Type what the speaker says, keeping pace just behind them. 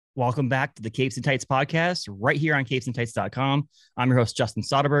Welcome back to the Capes and Tights podcast right here on capesandtights.com. I'm your host, Justin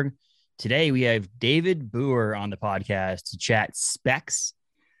Soderberg. Today we have David Booher on the podcast to chat specs,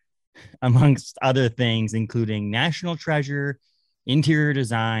 amongst other things, including National Treasure, interior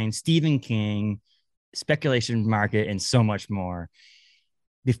design, Stephen King, speculation market, and so much more.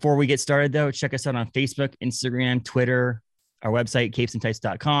 Before we get started, though, check us out on Facebook, Instagram, Twitter, our website,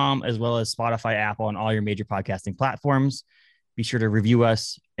 capesandtights.com, as well as Spotify, Apple, and all your major podcasting platforms. Be sure to review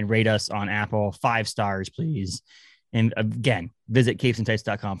us and rate us on Apple 5 stars, please. And again, visit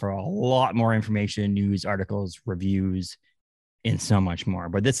capesandtights.com for a lot more information, news, articles, reviews, and so much more.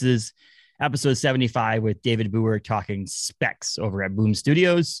 But this is episode 75 with David Booher talking specs over at Boom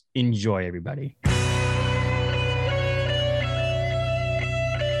Studios. Enjoy, everybody.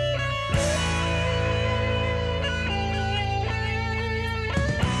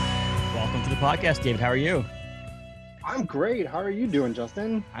 Welcome to the podcast, David. How are you? I'm great. How are you doing,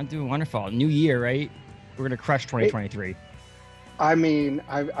 Justin? I'm doing wonderful. New year, right? We're going to crush 2023. I mean,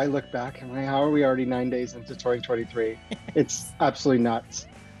 I look back and how are we already 9 days into 2023? It's absolutely nuts.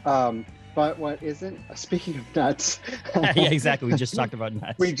 But what isn't, speaking of nuts. Yeah, exactly. We just talked about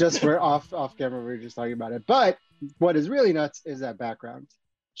nuts. We just were off camera. We were just talking about it. But what is really nuts is that background.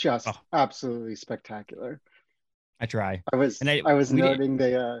 Just absolutely spectacular. I try. I was noting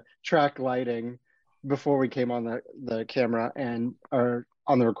the track lighting before we came on the camera or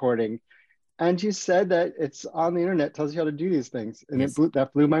on the recording, and you said that it's on the internet, tells you how to do these things, and yes.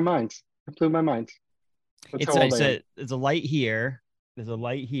 That blew my mind. It blew my mind. There's a light here. There's a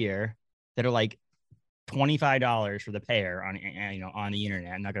light here that are like $25 for the pair on the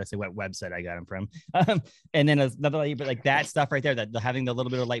internet. I'm not gonna say what website I got them from. And then another light, but like that stuff right there, that having the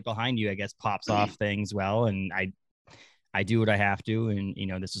little bit of light behind you, I guess, pops off things well. And I do what I have to,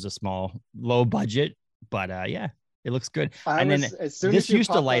 and this is a small, low budget, but yeah, it looks good. This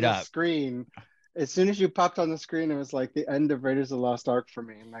used to light up. As soon as you popped on the screen, it was like the end of Raiders of the Lost Ark for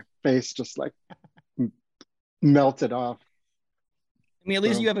me, and my face just like melted off. I mean, at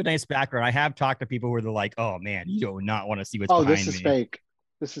least you have a nice background. I have talked to people where they're like, "Oh man, you do not want to see what's behind me." Oh, this is fake.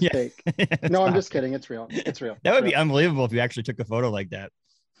 This is fake. No, I'm just kidding. It's real. It's real. That would be unbelievable if you actually took a photo like that.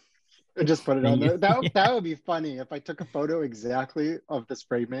 And just put it on there. That would be funny if I took a photo exactly of this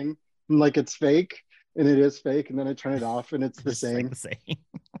framing, like it's fake, and it is fake, and then I turn it off and it's the same. Like the same.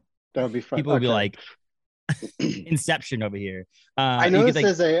 That would be fun. People would be like, Inception over here. I know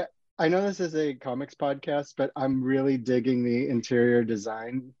this is a comics podcast, but I'm really digging the interior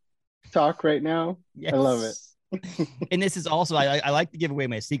design talk right now. Yes. I love it. And this is also, I like to give away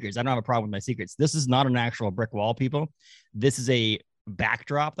my secrets. I don't have a problem with my secrets. This is not an actual brick wall, people. This is a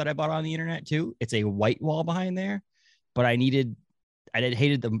backdrop that I bought on the internet too. It's a white wall behind there, but I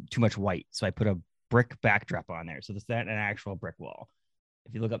hated them too much white, so I put a brick backdrop on there. So that's an actual brick wall.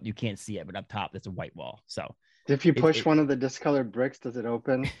 If you look up, you can't see it, but up top there's a white wall. So if you push one of the discolored bricks, does it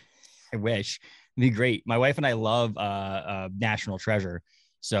open? I wish. It'd be great. My wife and I love National Treasure,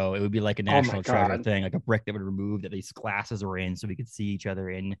 so it would be like a National Treasure thing, like a brick that would remove that these glasses were in, so we could see each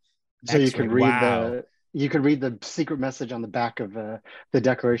other in. So you could read You could read the secret message on the back of the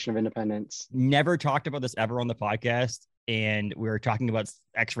Declaration of Independence. Never talked about this ever on the podcast. And we were talking about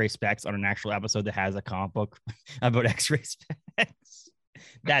X-ray specs on an actual episode that has a comic book about X-ray specs.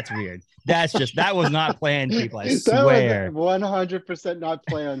 That's weird. That was not planned, people. I swear. That was 100% not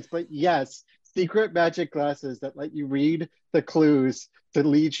planned. But yes, secret magic glasses that let you read the clues to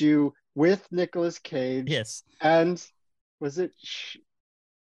lead you with Nicolas Cage. Yes. And was it,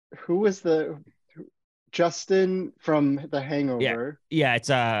 who was Justin from The Hangover? Yeah, it's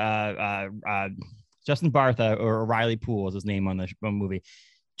Justin Bartha, or Riley Poole is his name on the movie.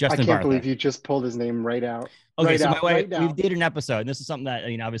 Justin I can't Bartha. believe you just pulled his name right out. Okay, so my wife, we did an episode, and this is something that,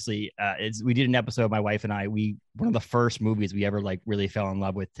 obviously, we did an episode, my wife and I, one of the first movies we ever like really fell in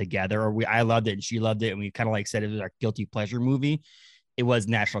love with together, or I loved it and she loved it, and we kind of like said it was our guilty pleasure movie. It was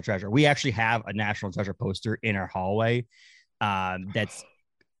National Treasure. We actually have a National Treasure poster in our hallway that's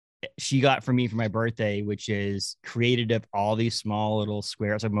she got for me for my birthday, which is created of all these small little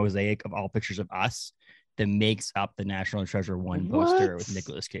squares of mosaic of all pictures of us that makes up the National Treasure 1 poster with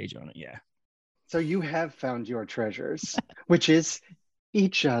Nicolas Cage on it. Yeah. So you have found your treasures, which is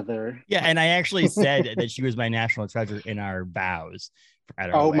each other. Yeah, and I actually said that she was my National Treasure in our vows.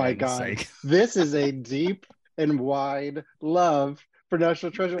 My God. This is a deep and wide love for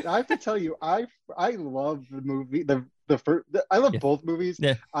National Treasure. I have to tell you, I love the movie, I love both movies.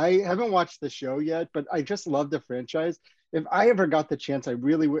 Yeah. I haven't watched the show yet, but I just love the franchise. If I ever got the chance, I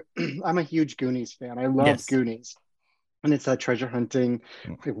really would. I'm a huge Goonies fan. I love Goonies. And it's that treasure hunting,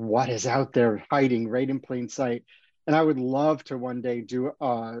 like what is out there hiding right in plain sight. and I would love to one day do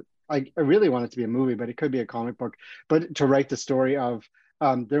I really want it to be a movie, but it could be a comic book. But to write the story of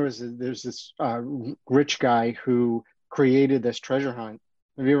there's this rich guy who created this treasure hunt.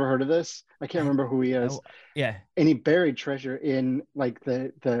 Have you ever heard of this? I can't remember who he is. Yeah. And he buried treasure in like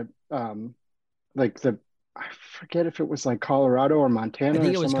the I forget if it was like Colorado or Montana. I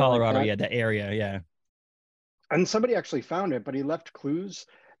think it was Colorado. Like yeah, that area. Yeah. And somebody actually found it, but he left clues.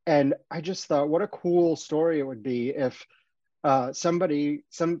 And I just thought, what a cool story it would be if somebody,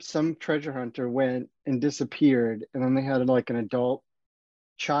 some treasure hunter went and disappeared, and then they had like an adult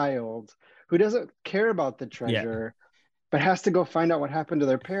child who doesn't care about the treasure, but has to go find out what happened to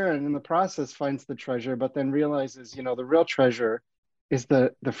their parent, and in the process finds the treasure, but then realizes, you know, the real treasure is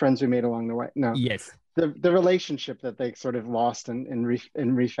the friends we made along the way. No, yes, the relationship that they sort of lost and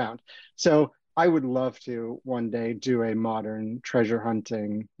refound. So I would love to one day do a modern treasure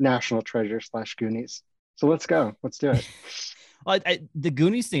hunting National Treasure / Goonies. So let's go. Let's do it. The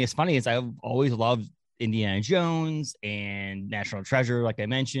Goonies thing is funny. I've always loved Indiana Jones and National Treasure, like I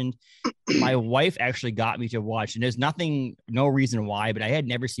mentioned. My wife actually got me to watch, and there's no reason why, but I had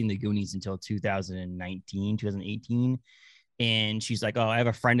never seen the Goonies until 2019, 2018. And she's like, oh, I have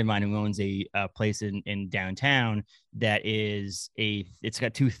a friend of mine who owns a place in downtown that it's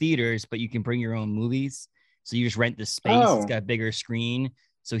got 2 theaters, but you can bring your own movies. So you just rent the space. It's got a bigger screen.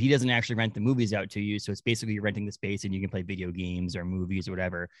 So he doesn't actually rent the movies out to you. So it's basically you're renting the space and you can play video games or movies or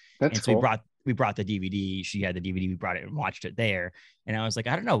whatever. That's and so cool. we brought the DVD. She had the DVD. We brought it and watched it there. And I was like,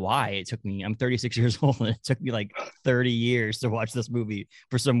 I don't know why it took me. I'm 36 years old, and it took me like 30 years to watch this movie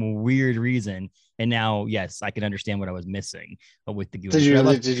for some weird reason. And now, yes, I can understand what I was missing with the Goonies.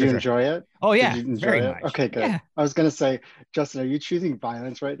 Did you enjoy it? Oh yeah, did you enjoy very it? much. Okay, good. Yeah. I was gonna say, Justin, are you choosing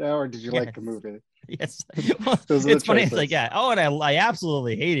violence right now, or did you like the movie? Yes. Well, it's funny. It's like, yeah. Oh, and I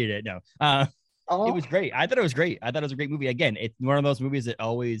absolutely hated it. No. It was great. I thought it was great. I thought it was a great movie. Again, it's one of those movies that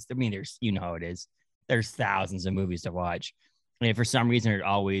always, I mean, there's, you know how it is. There's thousands of movies to watch. And for some reason, it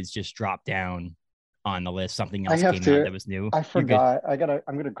always just dropped down on the list. Something else came out that was new. I forgot. I'm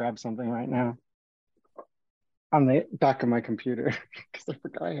gonna grab something right now on the back of my computer because I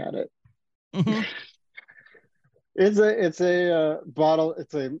forgot I had it. Mm-hmm. It's a bottle.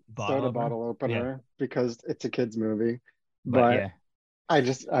 It's a soda bottle opener because it's a kids movie. But yeah. I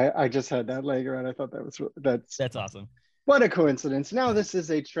just had that laying around. I thought that's awesome. What a coincidence. Now this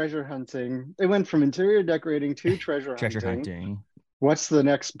is a treasure hunting. It went from interior decorating to treasure hunting. What's the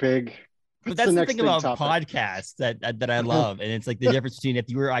next big? But that's the thing about podcasts that I love, and it's like the difference between if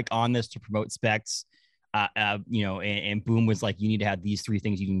you were like on this to promote Specs. You know, and Boom was like, you need to have these 3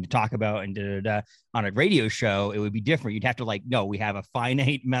 things you need to talk about, and on a radio show, it would be different. You'd have to like, no, we have a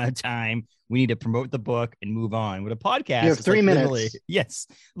finite amount of time. We need to promote the book and move on. With a podcast, you have 3 minutes.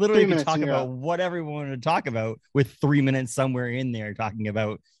 Literally, you can talk about whatever we want to talk about with 3 minutes somewhere in there talking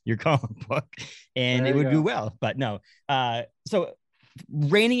about your comic book, and it would do well. But no, so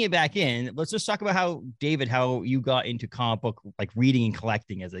reining it back in, let's just talk about how you got into comic book like reading and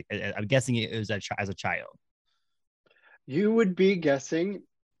collecting I'm guessing it was as a child. You would be guessing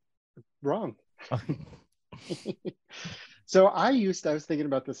wrong. So I was thinking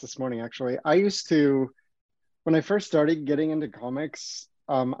about this morning actually. I used to, when I first started getting into comics,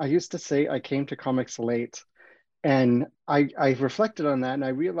 I used to say I came to comics late. And I reflected on that and I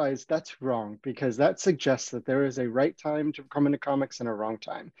realized that's wrong, because that suggests that there is a right time to come into comics and a wrong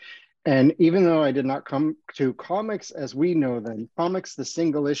time. And even though I did not come to comics as we know them, comics, the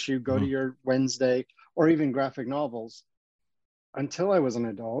single issue, go to your Wednesday, or even graphic novels, until I was an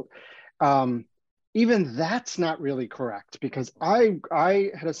adult, even that's not really correct, because I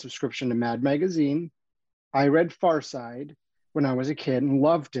had a subscription to Mad Magazine. I read Far Side when I was a kid and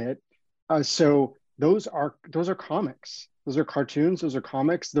loved it. So those are comics. Those are cartoons. Those are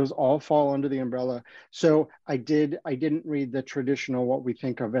comics. Those all fall under the umbrella. So I didn't read the traditional, what we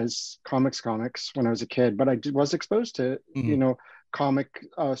think of as comics when I was a kid, but I was exposed to, you know, comic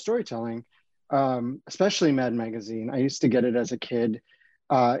storytelling, especially Mad Magazine. I used to get it as a kid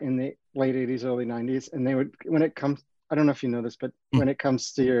in the late 80s, early 90s. And they would, when it comes, I don't know if you know this, but when it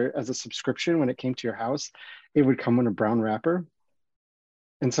comes to as a subscription, when it came to your house, it would come in a brown wrapper.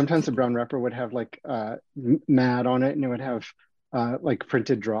 And sometimes the brown wrapper would have like Mad on it, and it would have like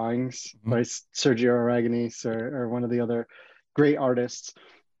printed drawings by Sergio Aragonés or one of the other great artists.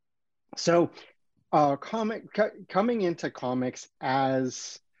 So coming into comics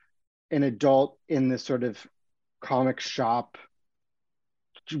as an adult in this sort of comic shop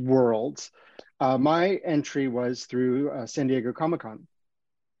world, my entry was through San Diego Comic-Con.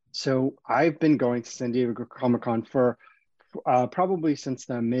 So I've been going to San Diego Comic-Con for probably since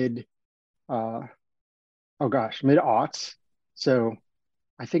the mid oh gosh, mid-aughts. So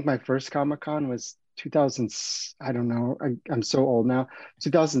I think my first Comic-Con was 2000. I don't know. I'm so old now.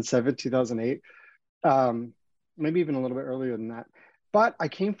 2007, 2008. Maybe even a little bit earlier than that. But I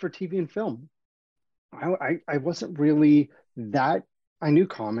came for TV and film. I wasn't really that. I knew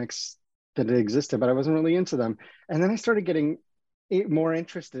comics that it existed, but I wasn't really into them. And then I started getting more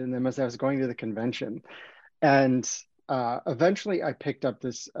interested in them as I was going to the convention. And eventually I picked up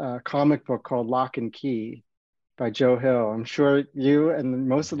this comic book called Lock and Key by Joe Hill. I'm sure you and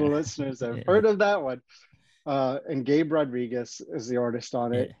most of the listeners have heard of that one. And Gabe Rodriguez is the artist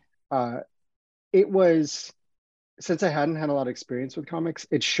on it. It was, since I hadn't had a lot of experience with comics,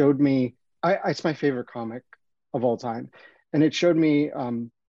 it showed me, it's my favorite comic of all time. And it showed me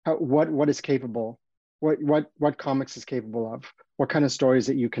what is capable, what comics is capable of, what kind of stories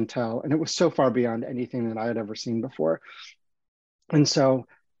that you can tell. And it was so far beyond anything that I had ever seen before. And so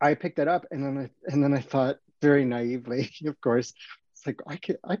I picked it up, and then I thought very naively, of course, it's like,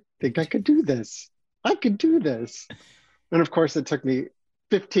 I think I could do this. I could do this. And of course, it took me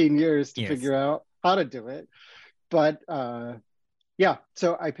 15 years to figure out how to do it. But yeah,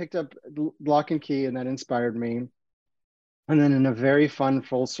 so I picked up Lock and Key, and that inspired me. And then in a very fun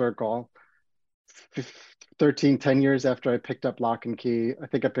full circle, 10 years after I picked up Lock and Key, I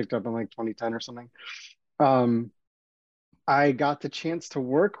think I picked up in like 2010 or something. I got the chance to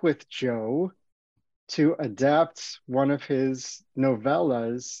work with Joe to adapt one of his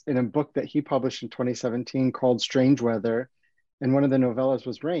novellas in a book that he published in 2017 called Strange Weather. And one of the novellas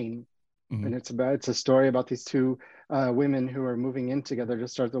was Rain. Mm-hmm. And it's a story about these two women who are moving in together to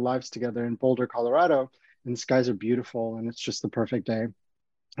start their lives together in Boulder, Colorado. And the skies are beautiful, and it's just the perfect day.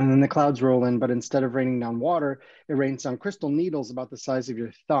 And then the clouds roll in, but instead of raining down water, it rains down crystal needles about the size of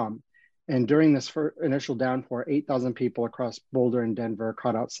your thumb. And during this initial downpour, 8,000 people across Boulder and Denver are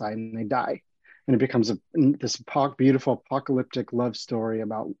caught outside, and they die. And it becomes this beautiful apocalyptic love story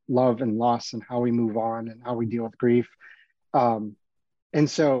about love and loss and how we move on and how we deal with grief. And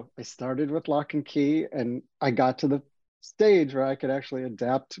so I started with Lock and Key, and I got to the stage where I could actually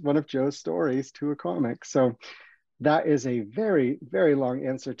adapt one of Joe's stories to a comic. So that is a very, very long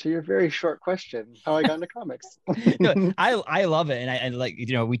answer to your very short question, how I got into comics. No, I love it. And I like,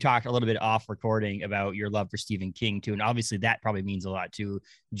 we talked a little bit off recording about your love for Stephen King too. And obviously that probably means a lot to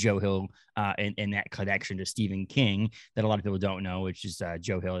Joe Hill and that connection to Stephen King that a lot of people don't know, which is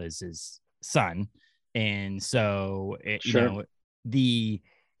Joe Hill is his son. And so, sure. The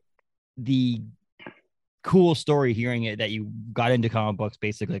cool story hearing it that you got into comic books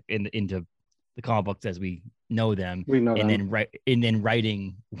basically into the comic books as we know them, and then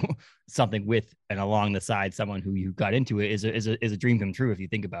writing something with and along the side someone who you got into it is a dream come true if you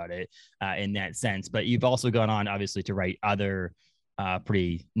think about it in that sense. But you've also gone on obviously to write other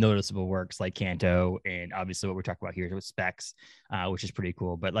pretty noticeable works like Canto, and obviously what we're talking about here with Specs, which is pretty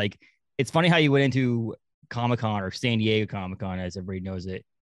cool. But like, it's funny how you went into Comic-Con or San Diego Comic-Con, as everybody knows it,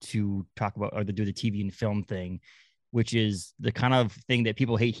 to talk about or to do the TV and film thing, which is the kind of thing that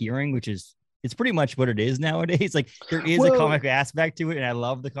people hate hearing, which is it's pretty much what it is nowadays. Like there is a comic aspect to it, and I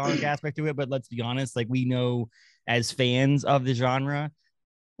love the comic aspect to it, but let's be honest, like we know as fans of the genre,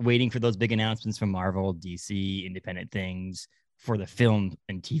 waiting for those big announcements from Marvel, DC, independent things for the film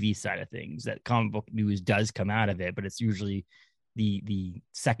and TV side of things, that comic book news does come out of it, but it's usually the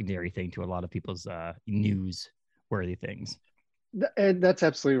secondary thing to a lot of people's news worthy things. And that's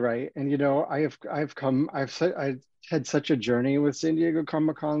absolutely right. And I had such a journey with San Diego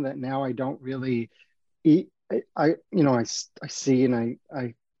Comic-Con that now I don't really I see and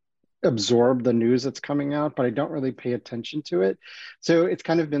I absorb the news that's coming out, but I don't really pay attention to it. So it's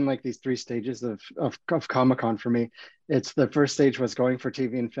kind of been like these three stages of Comic-Con for me. It's the first stage was going for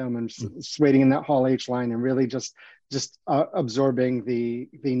TV and film and waiting in that Hall H line and really just absorbing the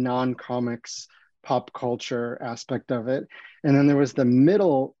non-comics pop culture aspect of it. And then there was the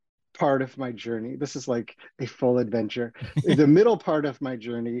middle part of my journey. This is like a full adventure. The middle part of my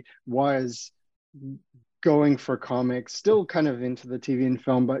journey was going for comics, still kind of into the TV and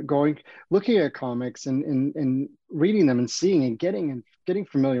film, but looking at comics and reading them and seeing and getting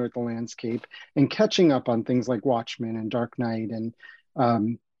familiar with the landscape and catching up on things like Watchmen and Dark Knight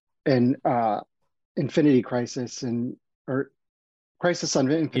and Infinity Crisis or Crisis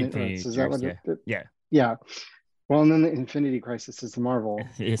on Infinite Earths. Is that what it? Yeah. Well, and then the Infinity Crisis is the Marvel.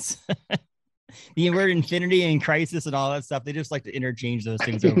 It's the word infinity and crisis and all that stuff. They just like to interchange those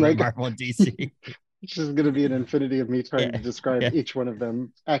things over like, Marvel and DC. It's just going to be an infinity of me trying to describe each one of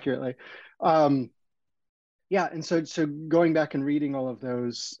them accurately. And so going back and reading all of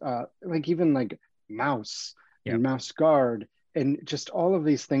those, like even like Mouse and Mouse Guard, and just all of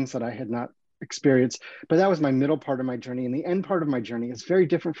these things that I had not experience. But that was my middle part of my journey. And the end part of my journey is very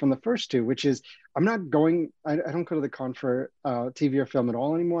different from the first two, which is I don't go to the con for TV or film at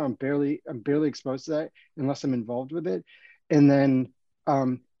all anymore. I'm barely exposed to that unless I'm involved with it. And then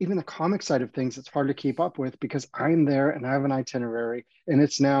even the comic side of things, it's hard to keep up with because I'm there and I have an itinerary, and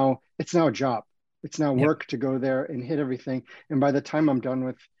it's now a job. It's now work to go there and hit everything. And by the time I'm done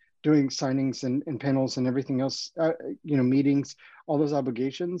with doing signings and panels and everything else, meetings, all those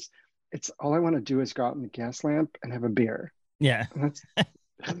obligations, it's all I want to do is go out in the gas lamp and have a beer. Yeah.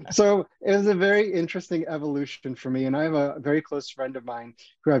 So it was a very interesting evolution for me. And I have a very close friend of mine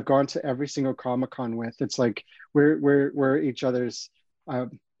who I've gone to every single Comic-Con with. It's like we're each other's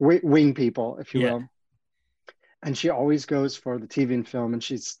wing people, if you will. And she always goes for the TV and film, and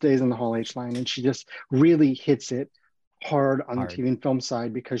she stays in the Hall H line, and she just really hits it hard on the TV and film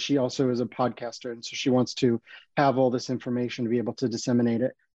side because she also is a podcaster, and so she wants to have all this information to be able to disseminate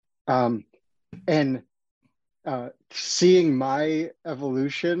it. And seeing my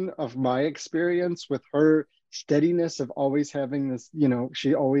evolution of my experience with her steadiness of always having this,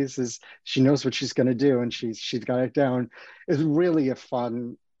 she knows what she's going to do, and she's got it down, is really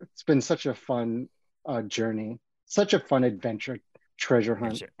it's been such a fun journey, such a fun adventure, treasure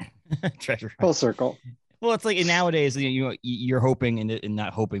hunt. Treasure hunt. Full circle. Well, it's like nowadays, you're hoping and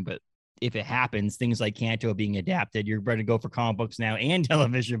not hoping, but if it happens, things like Kanto being adapted, you're ready to go for comic books now and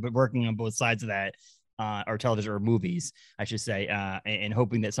television, but working on both sides of that, or television or movies, I should say, and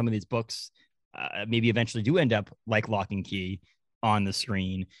hoping that some of these books maybe eventually do end up like Lock and Key on the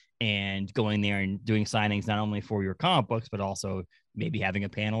screen and going there and doing signings, not only for your comic books, but also maybe having a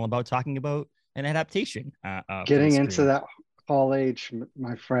panel about talking about an adaptation. Getting into that Hall H,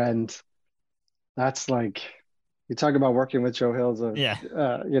 my friend, that's like, you talk about working with Joe Hill's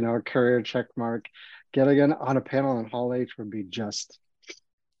a career check mark. Getting on a panel in Hall H would be just.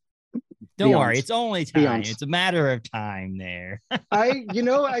 Don't worry, it's only time. It's a matter of time there. I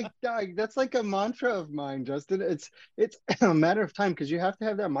that's like a mantra of mine, Justin. It's a matter of time because you have to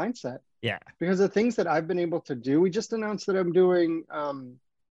have that mindset. Yeah. Because the things that I've been able to do, we just announced that I'm doing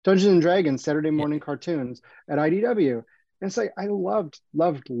Dungeons and Dragons Saturday morning cartoons at IDW. And it's like I loved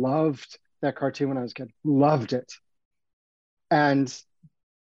that cartoon when I was a kid. Loved it. And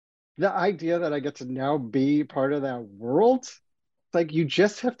the idea that I get to now be part of that world, like you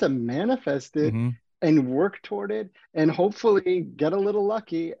just have to manifest it and work toward it and hopefully get a little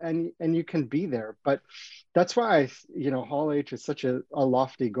lucky and you can be there. But that's why Hall H is such a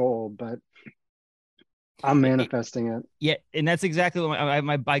lofty goal, but I'm manifesting it. Yeah, and that's exactly what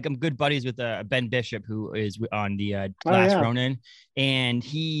I'm good buddies with Ben Bishop, who is on the Last Ronin, and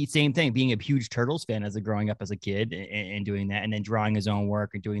he same thing, being a huge Turtles fan as growing up as a kid and doing that, and then drawing his own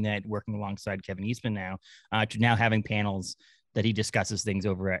work and doing that, working alongside Kevin Eastman now, to now having panels that he discusses things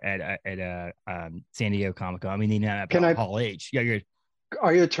over at San Diego Comic Con. I mean, Hall H. Yeah,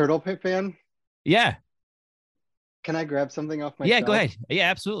 are you a Turtle Pit fan? Yeah. Can I grab something off my shelf? Go ahead.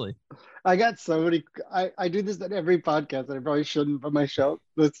 Yeah, absolutely. I got so many. I do this at every podcast that I probably shouldn't, but my shelf,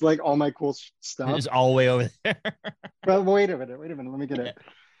 it's like all my cool stuff. It's all the way over there. Well, wait a minute. Let me get it.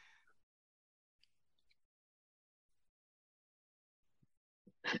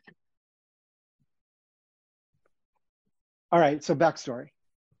 All right. So backstory.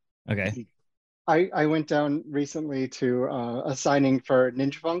 Okay. I went down recently to a signing for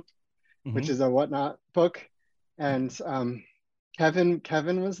Ninja Funk, which is a Whatnot book. And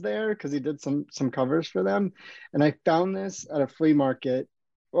Kevin was there because he did some covers for them. And I found this at a flea market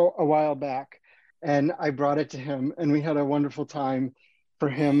a while back. And I brought it to him and we had a wonderful time for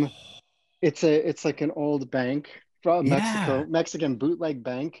him. It's like an old bank from Mexican bootleg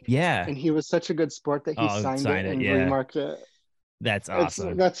bank. Yeah. And he was such a good sport that he signed it and remarked it. That's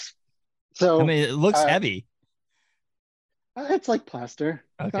awesome. So I mean, it looks heavy. It's like plaster.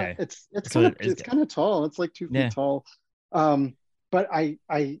 Okay. It's kind of tall. It's like 2 feet tall. But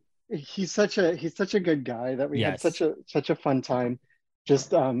he's such a good guy that we had such a fun time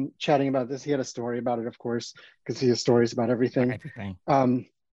just chatting about this. He had a story about it, of course, because he has stories about everything. And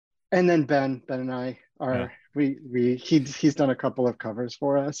then Ben and I are he's done a couple of covers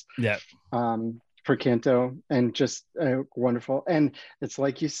for us. Yeah. For Kanto, and just wonderful. And it's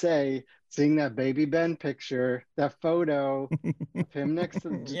like you say, seeing that baby Ben picture, that photo of him next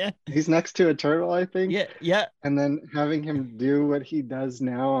to he's next to a turtle, I think. Yeah. And then having him do what he does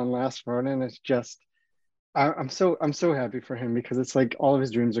now on Last Ronin, it's just I'm so happy for him because it's like all of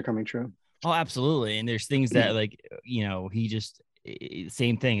his dreams are coming true. Oh, absolutely. And there's things that he just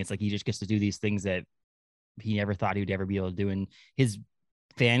same thing. It's like he just gets to do these things that he never thought he would ever be able to do. And his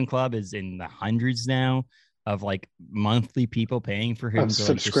fan club is in the hundreds now. of like monthly people paying for him of to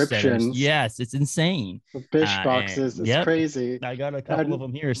like subscriptions. Yes, it's insane. Bish boxes. It's crazy. I got a couple of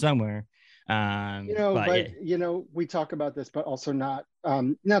them here somewhere. We talk about this, but also not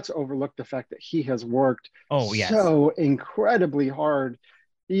to overlook the fact that he has worked so incredibly hard.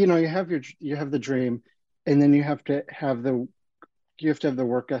 You have the dream, and then you have to have the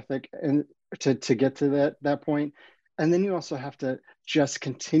work ethic and to get to that point. And then you also have to just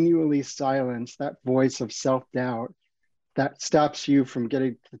continually silence that voice of self-doubt that stops you from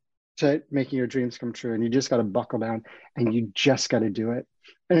getting to making your dreams come true. And you just got to buckle down and you just got to do it.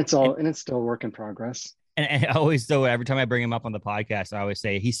 And it's still a work in progress. And I always, though, every time I bring him up on the podcast, I always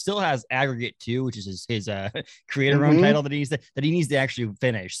say he still has Aggregate 2, which is his creator-owned title that he needs to actually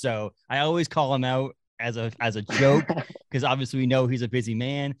finish. So I always call him out as a joke because obviously we know he's a busy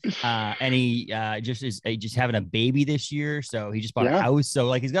man, and he just having a baby this year, so he just bought a house. So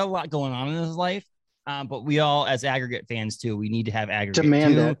like he's got a lot going on in his life. But we all, as Aggregate fans too, we need to have Aggregate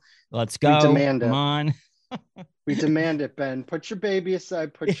demand 2. It. Let's go. We demand Come on. We demand it, Ben. Put your baby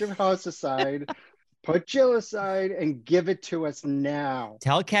aside. Put your house aside. Put Jill aside and give it to us now.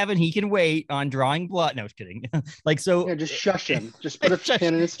 Tell Kevin he can wait on drawing blood. No, I was kidding. Just shush him. Just put a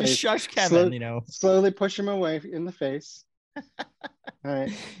pin in his face. Just shush Kevin. Slowly push him away in the face. All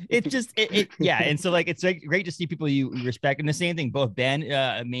right. It's just and so like it's like great to see people you respect. And the same thing, both Ben,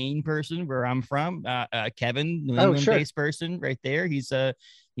 a Maine person where I'm from, Kevin, New England based person right there. He's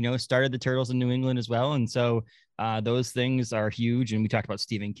started the Turtles in New England as well. And so those things are huge. And we talked about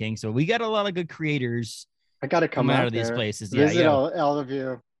Stephen King. So we got a lot of good creators. I got to come out of these places. Visit all of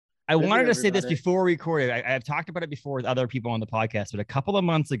you. I wanted to say this before we recorded. I've talked about it before with other people on the podcast, but a couple of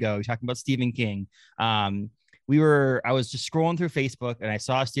months ago, talking about Stephen King, I was just scrolling through Facebook and I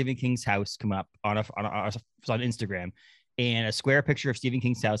saw Stephen King's house come up on Instagram, and a square picture of Stephen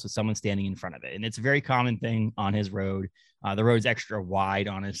King's house with someone standing in front of it. And it's a very common thing on his road. The road's extra wide,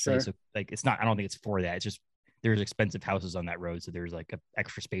 honestly. So like, it's not, I don't think it's for that. It's just, there's expensive houses on that road. So there's like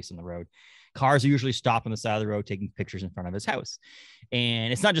extra space on the road. Cars usually stop on the side of the road, taking pictures in front of his house.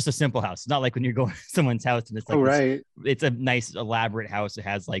 And it's not just a simple house. It's not like when you're going to someone's house and it's like, it's a nice elaborate house. It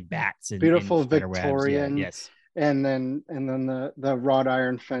has like bats and beautiful and Victorian. Yes. And then the wrought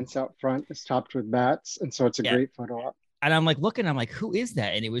iron fence out front is topped with bats. And so it's a great photo op. And I'm like looking, I'm like, who is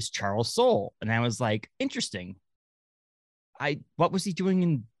that? And it was Charles Soule. And I was like, interesting. What was he doing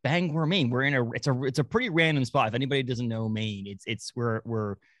in Bangor, Maine? We're in it's a pretty random spot. If anybody doesn't know Maine, there's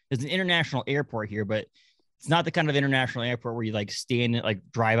an international airport here, but it's not the kind of international airport where you like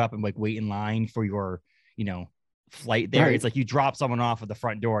drive up and like wait in line for your, flight there. Right. It's like you drop someone off at the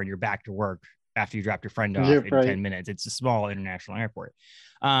front door and you're back to work after you dropped your friend off in 10 minutes. It's a small international airport.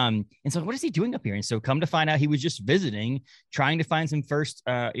 And so what is he doing up here? And so come to find out, he was just visiting, trying to find some first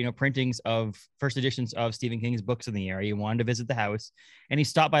editions of Stephen King's books in the area. He wanted to visit the house, and he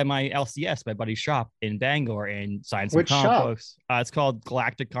stopped by my LCS, my buddy's shop in Bangor, and signed some comic books. It's called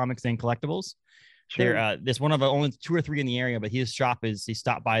Galactic Comics and Collectibles. Sure. There's one of only 2 or 3 in the area, but his shop he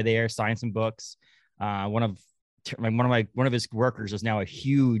stopped by there, signed some books. One of his workers is now a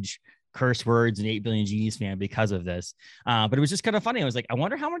huge curse words and 8 billion genies fan because of this. But it was just kind of funny. I was like, I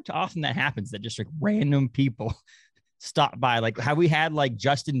wonder how much often that happens, that just like random people stop by. Like how we had like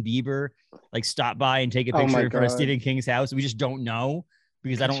Justin Bieber like stop by and take a picture in front of Stephen King's house. We just don't know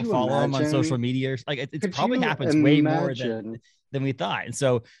because I don't follow him on social media. Like it probably happens way more than we thought. And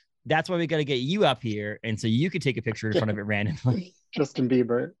so that's why we got to get you up here. And so you could take a picture in front of it randomly. Justin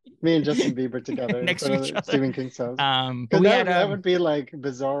Bieber, me and Justin Bieber together next to each other. Stephen King's house. But that would be like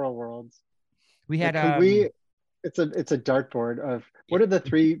Bizarro Worlds. We had it's a dartboard of what are the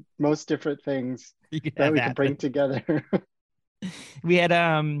 3 most different things that we can bring together. We had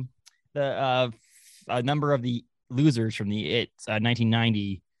a number of the losers from the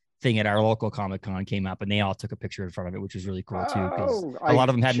 1990 thing at our local Comic-Con came up, and they all took a picture in front of it, which was really cool too, because a lot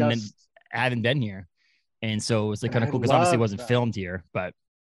of them hadn't been here. And so it was like kind of cool because obviously it wasn't filmed here, but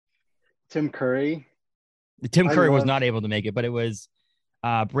Tim Curry was not able to make it, but it was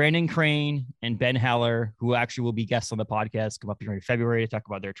Brandon Crane and Ben Heller, who actually will be guests on the podcast, come up here in February to talk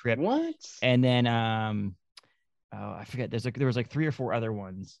about their trip. What? And then I forget, there was like 3 or 4 other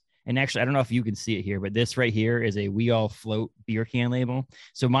ones. And actually, I don't know if you can see it here, but this right here is a We All Float beer can label.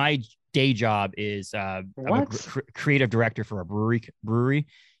 So my day job is I'm a creative director for a brewery.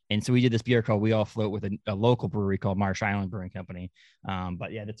 And so we did this beer called We All Float with a local brewery called Marsh Island Brewing Company.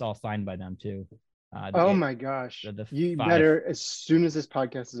 But yeah, that's all signed by them too. My gosh. You better, as soon as this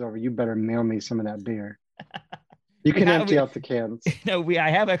podcast is over, you better mail me some of that beer. You can empty out the cans. No, I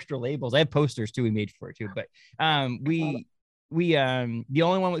have extra labels. I have posters too we made for it too. But the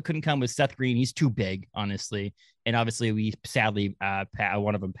only one that couldn't come was Seth Green. He's too big, honestly, and obviously we sadly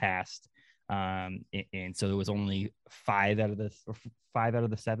one of them passed. And so there was only 5 out of the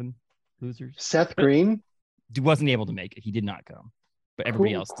 7 losers. Seth Green wasn't able to make it. He did not come, but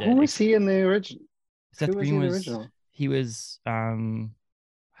everybody else did. Who was he in the original? Seth Green was original? He was I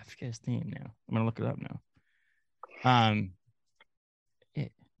forget his name now. I'm gonna look it up now.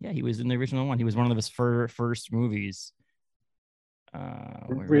 Yeah, he was in the original one. He was one of his first movies.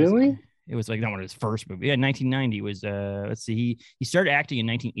 Really? It was like not one of his first movies. Yeah, 1990 was. Let's see. He started acting in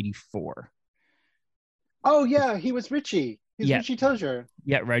 1984. Oh yeah, he was Richie. He's Richie Tozier.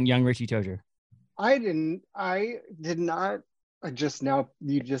 Yeah, right, young Richie Tozier. I did not.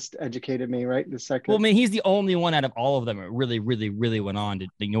 You just educated me right this second. Well, I mean, he's the only one out of all of them that really, really, really went on to.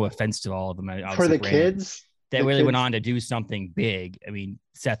 No offense to all of them. For the kids. That really went on to do something big. I mean,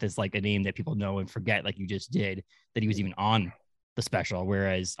 Seth is like a name that people know and forget, like you just did, that he was even on the special.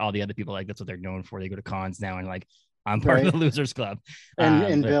 Whereas all the other people, like that's what they're known for. They go to cons now and like, I'm part of the Losers Club.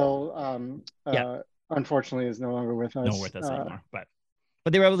 And Bill, unfortunately, is no longer with us. No with us anymore. But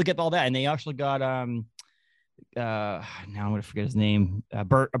they were able to get all that, and they actually got now I'm gonna forget his name.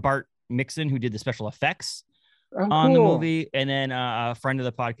 Bart Mixon, who did the special effects on the movie, and then a friend of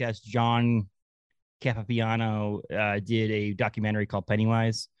the podcast, John Capapiano, did a documentary called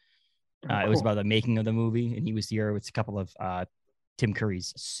Pennywise. It was about the making of the movie, and he was here with a couple of Tim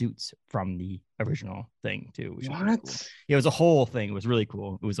Curry's suits from the original thing too. Which was really cool. It was a whole thing. It was really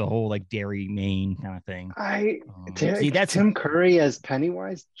cool. It was a whole like Derry, Maine kind of thing. That's Tim Curry as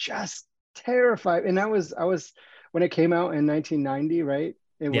Pennywise, just terrified. And I was when it came out in 1990, right?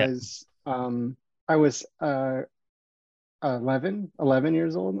 I was 11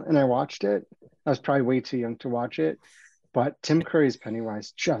 years old, and I watched it. I was probably way too young to watch it, but Tim Curry's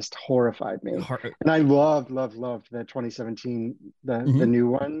Pennywise just horrified me. And I loved the 2017, the new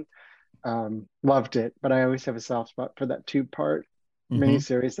one. Loved it, but I always have a soft spot for that 2-part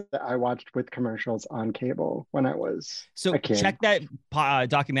miniseries that I watched with commercials on cable when I was a kid. Check that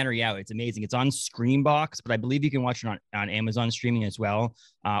documentary out. It's amazing. It's on Screenbox, but I believe you can watch it on Amazon streaming as well,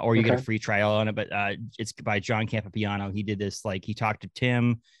 or you get a free trial on it. But it's by John Campapiano. He did this, like he talked to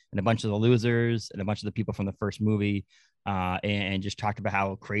Tim and a bunch of the losers and a bunch of the people from the first movie, and just talked about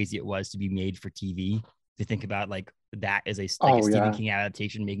how crazy it was to be made for TV. If you think about like that as a Stephen King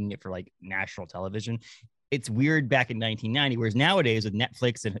adaptation, making it for like national television. It's weird back in 1990, whereas nowadays with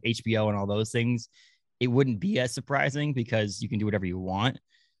Netflix and HBO and all those things, it wouldn't be as surprising because you can do whatever you want.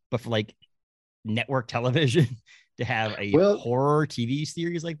 But for like network television to have a horror TV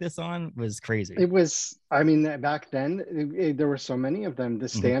series like this on was crazy. It was, I mean, back then there were so many of them. The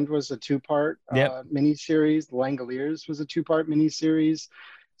Stand was a 2-part miniseries. The Langoliers was a 2-part miniseries.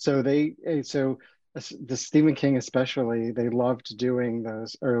 So the Stephen King especially, they loved doing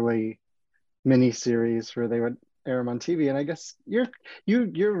those early miniseries where they would air them on TV. And I guess you're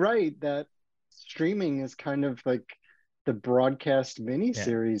right that streaming is kind of like the broadcast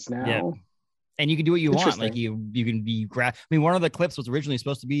miniseries now. Yeah. And you can do what you want. Like you can be I mean, one of the clips was originally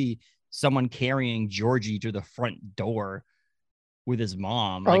supposed to be someone carrying Georgie to the front door with his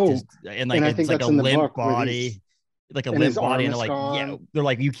mom, like it's like a limp body. Like a limp body, and they're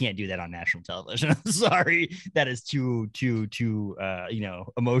like, you can't do that on national television. I'm sorry, that is too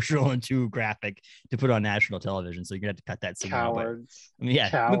emotional and too graphic to put on national television. So you're gonna have to cut that scene out.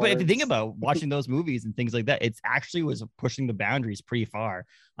 But if you think about watching those movies and things like that, it's actually was pushing the boundaries pretty far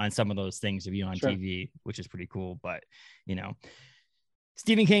on some of those things to be on TV, which is pretty cool. But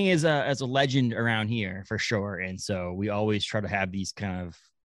Stephen King is as a legend around here for sure, and so we always try to have these kind of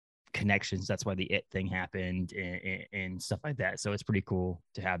connections. That's why the It thing happened and stuff like that. So it's pretty cool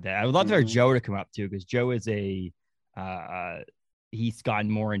to have that. I would love for Joe to come up too, because Joe is he's gotten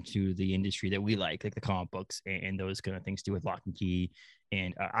more into the industry that we like the comic books and those kind of things too, with Lock and Key.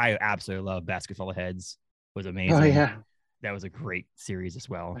 And I absolutely love Basket Full of Heads. Was amazing. Oh yeah, that was a great series as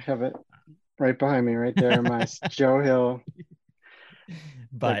well. I have it right behind me, right there. My Joe Hill.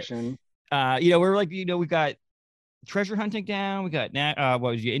 But we're like, we got treasure hunting down. We got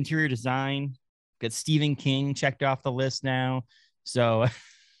what was your interior design? Got Stephen King checked off the list now. So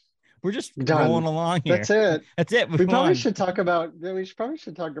we're just rolling along here. That's it. We probably should talk about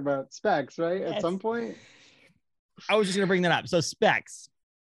specs, right? Yes. At some point. I was just gonna bring that up. So specs.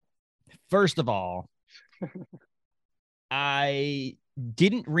 First of all, I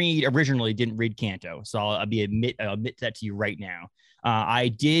originally didn't read Canto, so I'll admit that to you right now. I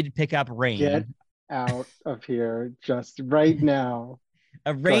did pick up Rain. Get out of here just right now.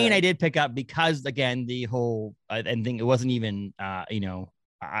 Rain I did pick up because, again, the whole and think it wasn't even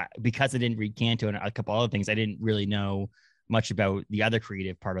because I didn't read Canto and a couple other things, I didn't really know much about the other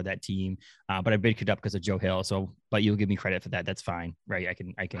creative part of that team, but I bid it up because of Joe Hill. So, but you'll give me credit for that. That's fine, right?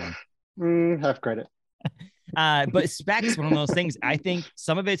 I can have credit. But Specs, one of those things. I think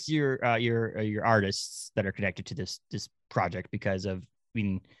some of it's your artists that are connected to this project because of, I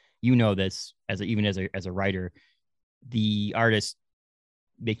mean, you know this as a writer, the artists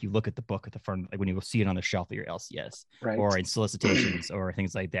make you look at the book at the front, like when you will see it on the shelf at your LCS, right, or in solicitations or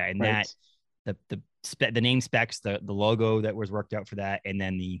things like that, and right. that the name Specs, the logo that was worked out for that, and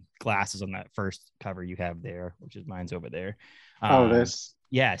then the glasses on that first cover you have there, which is mine's over there. This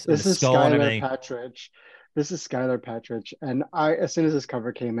yes, this is Skylar Patridge. This is Skylar Patridge, and as soon as this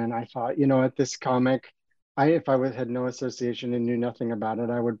cover came in, I thought, you know what, this comic, if I had no association and knew nothing about it,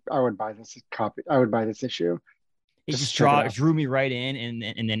 I would buy this copy. I would buy this issue. It just drew me right in,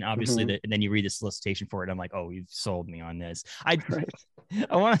 and then obviously and then you read the solicitation for it. I'm like, oh, you've sold me on this. I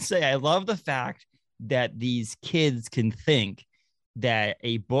want to say I love the fact that these kids can think that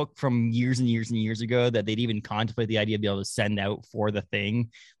a book from years and years and years ago that they'd even contemplate the idea of being able to send out for the thing.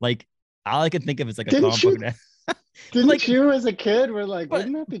 Like, all I can think of is like a comic book. Didn't like, you as a kid were like,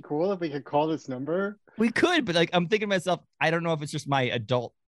 wouldn't that be cool if we could call this number? We could, but like I'm thinking to myself, I don't know if it's just my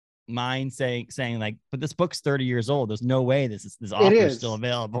adult mind saying like, but this book's 30 years old. There's no way this offer is still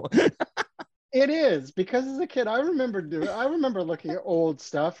available. It is, because as a kid, I remember looking at old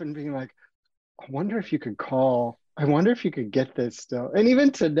stuff and being like, I wonder if you could get this still. And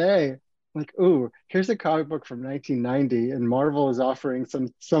even today, like, ooh, here's a comic book from 1990 and Marvel is offering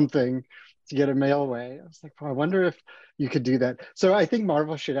something to get a mail away. I was like, well, I wonder if you could do that. So I think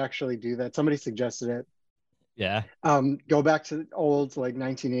Marvel should actually do that. Somebody suggested it. Yeah. Go back to old, like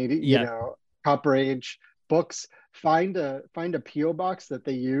 1980, you know, Copper Age books, find a PO box that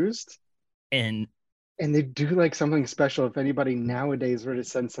they used, and they do like something special. If anybody nowadays were to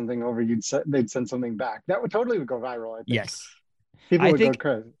send something over, they'd send something back. That would totally go viral, I think. Yes. People would go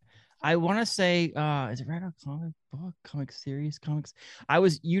crazy. I want to say, is it right on comic series comics?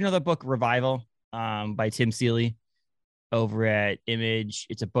 The book Revival by Tim Seeley over at Image.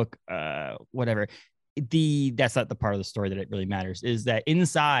 It's a book, whatever. That's not the part of the story that it really matters, is that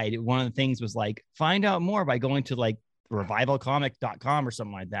inside one of the things was like, find out more by going to like revivalcomic.com or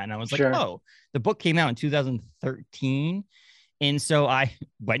something like that. And I was like, oh, the book came out in 2013. And so I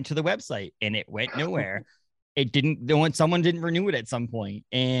went to the website and it went nowhere. Someone didn't renew it at some point.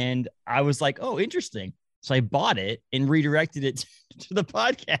 And I was like, oh, interesting. So I bought it and redirected it to the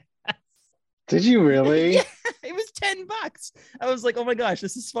podcast. Did you really? Yeah, it was $10. I was like, oh my gosh,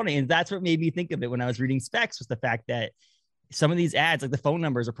 this is funny. And that's what made me think of it when I was reading Specs, was the fact that some of these ads, like the phone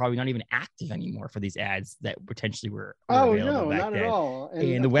numbers, are probably not even active anymore for these ads that potentially were available back not then. At all.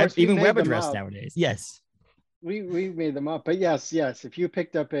 And the web address nowadays. Yes. We made them up, but yes. If you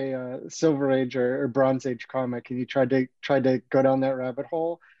picked up a Silver Age or Bronze Age comic and you tried to go down that rabbit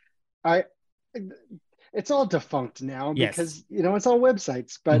hole, it's all defunct now because it's all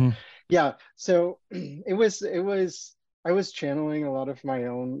websites. But yeah, so it was I was channeling a lot of my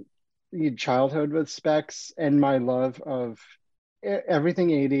own childhood with Specs and my love of everything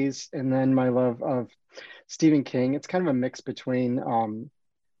 80s, and then my love of Stephen King. It's kind of a mix between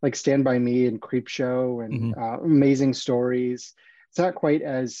like Stand By Me and Creepshow and Amazing Stories. It's not quite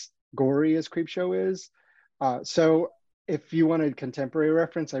as gory as Creepshow is. So if you wanted contemporary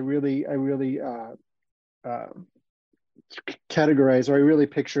reference, I really categorize, or I really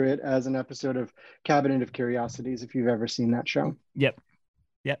picture it as an episode of Cabinet of Curiosities, if you've ever seen that show. Yep.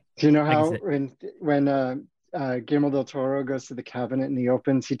 Do you know how when Guillermo del Toro goes to the cabinet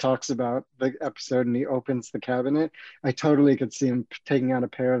and he talks about the episode and he opens the cabinet? I totally could see him taking out a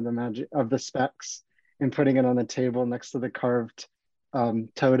pair of the Specs and putting it on the table next to the carved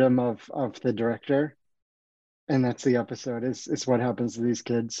totem of the director. And that's the episode. Is what happens to these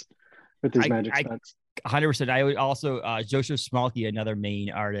kids with these magic Specs. 100%. I would also, Joseph Smolke, another main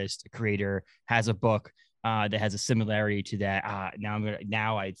artist creator, has a book that has a similarity to that.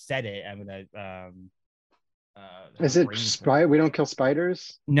 Now I said it, I'm gonna is it We Don't Kill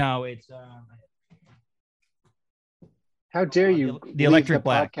Spiders? No, it's how dare you the Electric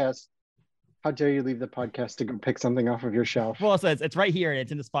Black podcast. How dare you leave the podcast to go pick something off of your shelf? Well, so it's right here and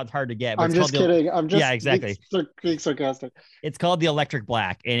it's in the spot. It's hard to get. I'm just kidding. I'm just exactly being sarcastic. It's called the Electric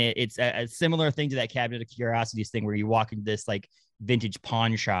Black, and it's a similar thing to that Cabinet of Curiosities thing, where you walk into this like vintage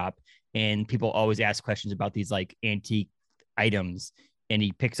pawn shop and people always ask questions about these like antique items, and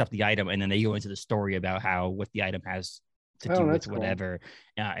he picks up the item and then they go into the story about what the item has to do with whatever.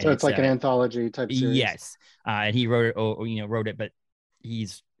 Cool. So it's like an anthology type series. Yes, and he wrote it, but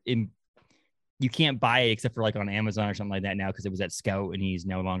you can't buy it except for like on Amazon or something like that now, because it was at Scout and he's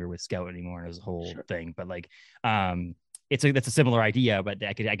no longer with Scout anymore. It was a whole thing. But like, that's a similar idea, but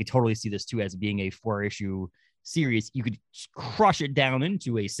I could totally see this too as being a 4-issue series. You could crush it down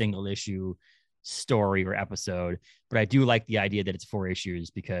into a single issue story or episode, but I do like the idea that it's 4 issues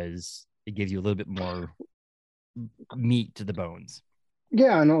because it gives you a little bit more meat to the bones.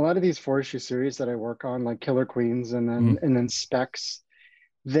 Yeah, and a lot of these 4-issue series that I work on, like Killer Queens and then Specs,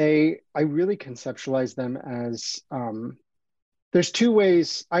 I really conceptualize them as there's two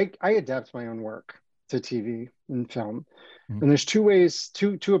ways I adapt my own work to TV and film. And there's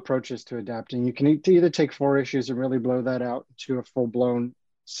two approaches to adapting. You can either take 4 issues and really blow that out to a full-blown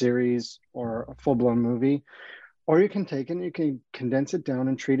series or a full-blown movie, or you can take it and you can condense it down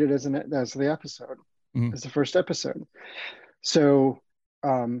and treat it as the episode, as the first episode. So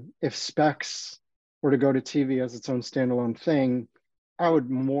if Specs were to go to TV as its own standalone thing, I would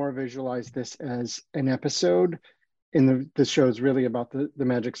more visualize this as an episode. And the show is really about the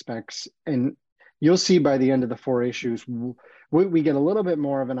magic Specs. And you'll see by the end of the 4 issues, we get a little bit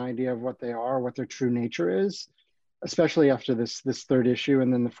more of an idea of what they are, what their true nature is, especially after this 3rd issue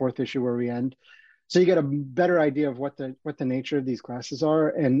and then the 4th issue where we end. So you get a better idea of what the nature of these classes are.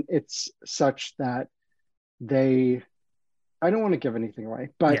 And it's such that I don't want to give anything away,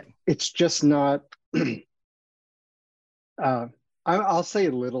 but it's just not, I'll say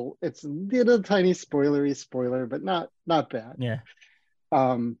little, it's a little tiny spoiler, but not bad. Yeah.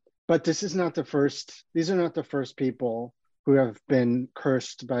 But these are not the first people who have been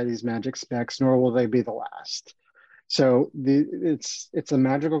cursed by these magic Specs, nor will they be the last. So it's a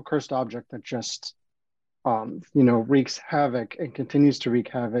magical cursed object that just, wreaks havoc and continues to wreak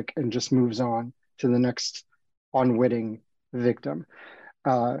havoc and just moves on to the next unwitting victim.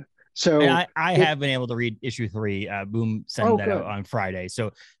 So and I have been able to read issue 3. Boom sent that out on Friday,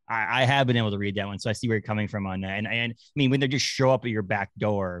 so I have been able to read that one. So I see where you're coming from on that. And I mean, when they just show up at your back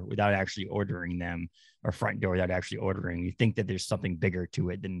door without actually ordering them, or front door without actually ordering, you think that there's something bigger to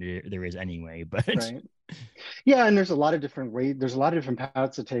it than there is anyway. But right. Yeah, and there's a lot of different ways. There's a lot of different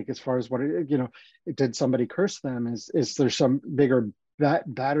paths to take as far as what did somebody curse them? Is there some bigger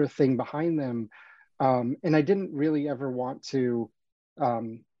badder thing behind them? And I didn't really ever want to.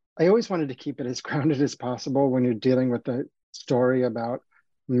 I always wanted to keep it as grounded as possible when you're dealing with a story about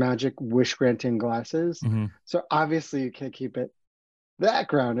magic wish granting glasses. So obviously you can't keep it that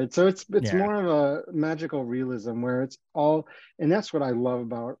grounded. So it's more of a magical realism where it's all, and that's what I love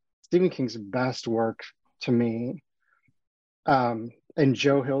about Stephen King's best work to me, and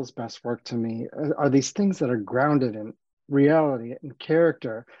Joe Hill's best work to me, are these things that are grounded in reality and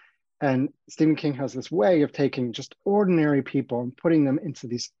character. And Stephen King has this way of taking just ordinary people and putting them into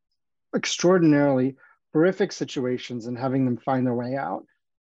these extraordinarily horrific situations and having them find their way out.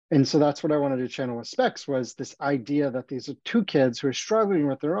 And so that's what I wanted to channel with Specs, was this idea that these are 2 kids who are struggling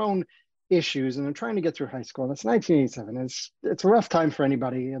with their own issues and they're trying to get through high school. And it's 1987. It's a rough time for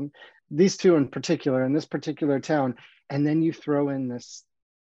anybody. And these 2 in particular, in this particular town. And then you throw in this,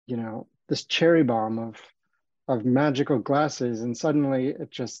 this cherry bomb of magical glasses, and suddenly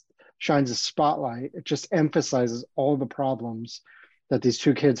it just shines a spotlight. It just emphasizes all the problems that these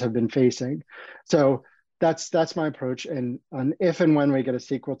 2 kids have been facing. So that's my approach. And if and when we get a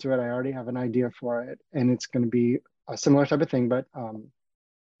sequel to it, I already have an idea for it, and it's going to be a similar type of thing, but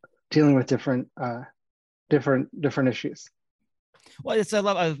dealing with different issues. Well, it's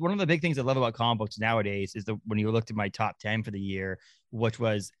one of the big things I love about comic books nowadays is when you looked at my top 10 for the year, which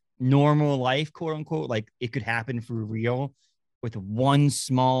was normal life, quote unquote, like it could happen for real, with one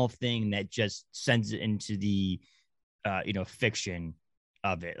small thing that just sends it into the fiction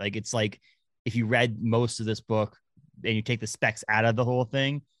of it. Like, it's like if you read most of this book and you take the Specs out of the whole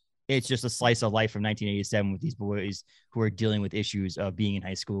thing, it's just a slice of life from 1987 with these boys who are dealing with issues of being in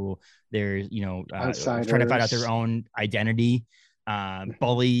high school. They're trying to find out their own identity,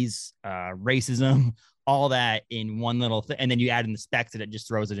 bullies, racism, all that in one little thing. And then you add in the Specs, and it just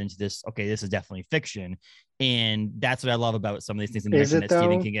throws it into this, okay, this is definitely fiction. And that's what I love about some of these things in that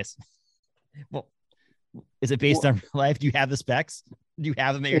Stephen King is. Well, is it based on life? Do you have the Specs? Do you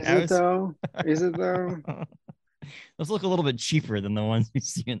have them at your house? Is it though? Those look a little bit cheaper than the ones you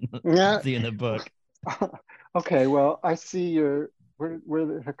see in the book. Okay, well, I see your. Where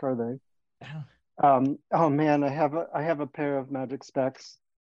the heck are they? Oh man, I have a pair of magic Specs.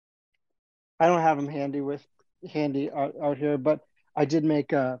 I don't have them handy out here, but I did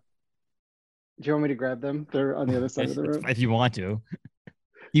make a. Do you want me to grab them? They're on the other side of the room. If you want to.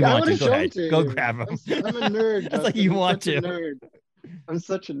 You want to, go ahead. Go grab them. I'm a nerd. That's like you want to. I'm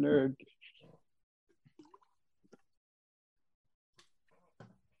such a nerd.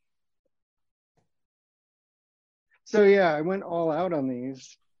 So yeah, I went all out on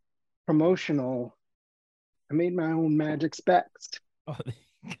these promotional I made my own magic specs. Oh,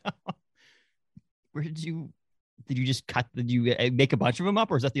 where did you just cut? Did you make a bunch of them up,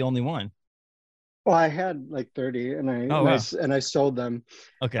 or is that the only one? Well, I had like 30 and I sold them.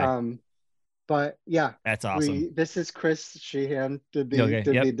 Okay. But yeah, that's awesome. This is Chris Sheehan did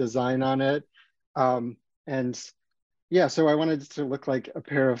the design on it. And yeah, so I wanted to look like a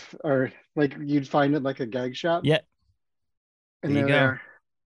pair of, or like you'd find it like a gag shop. Yeah. And there you go.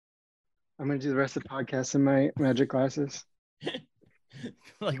 I'm gonna do the rest of the podcast in my magic glasses.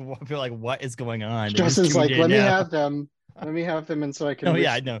 Like, I feel like, what is going on? Justin's like, let me have them, and so I can. Oh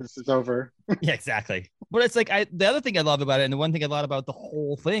yeah, I know this is over. Yeah, exactly. But it's like the other thing I love about it, and the one thing I loved about the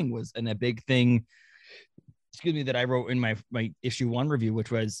whole thing was, and a big thing, excuse me, that I wrote in my issue 1 review, which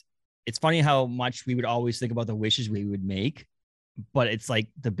was, it's funny how much we would always think about the wishes we would make, but it's like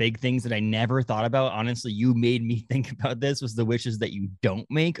the big things that I never thought about. Honestly, you made me think about this, was the wishes that you don't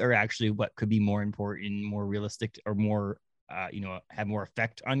make are actually what could be more important, more realistic, or more, have more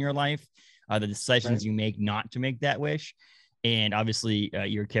effect on your life. The decisions you make not to make that wish. And obviously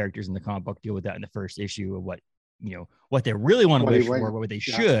your characters in the comic book deal with that in the first issue of what they really want to wish for, what they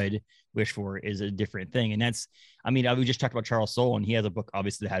should wish for is a different thing. And that's, we just talked about Charles Soule, and he has a book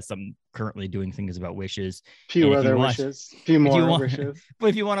obviously that has some currently doing things about wishes. Few more wishes. But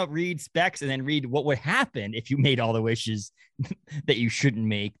if you want to read specs and then read what would happen if you made all the wishes that you shouldn't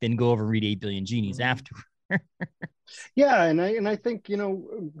make, then go over and read 8 Billion Genies after. Yeah, and I think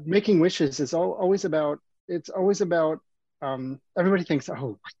making wishes is always about. It's always about. Everybody thinks,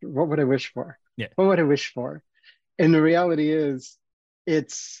 oh, what would I wish for? Yeah, what would I wish for? And the reality is,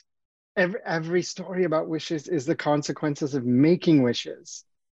 it's every story about wishes is the consequences of making wishes.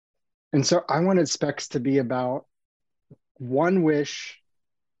 And so I wanted Specs to be about one wish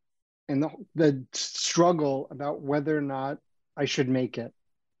and the struggle about whether or not I should make it.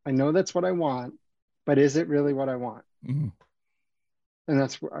 I know that's what I want, but is it really what I want? Mm-hmm. And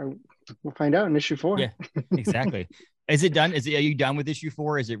that's what we'll find out in issue 4. Yeah, exactly. Is it done? Are you done with issue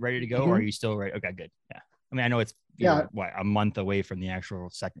 4? Is it ready to go? Mm-hmm. Or are you still ready? Okay, good. Yeah. I know it's a month away from the actual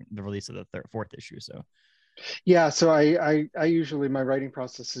the release of the 4th issue. So yeah, so I usually, my writing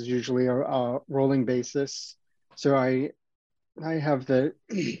process is usually a rolling basis. So I have the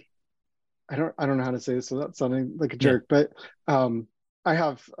I don't know how to say this without sounding like a jerk, but I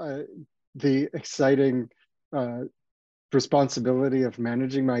have the exciting responsibility of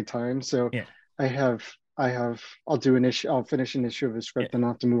managing my time. So I'll do an issue, I'll finish an issue of a script, and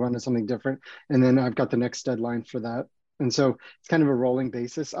I'll have to move on to something different. And then I've got the next deadline for that. And so it's kind of a rolling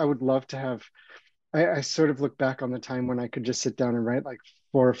basis. I would love to have, I sort of look back on the time when I could just sit down and write like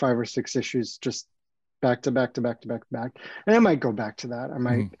 4 or 5 or 6 issues, just back to back to back to back to back. And I might go back to that. I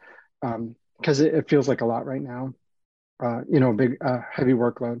might, because it feels like a lot right now, big, heavy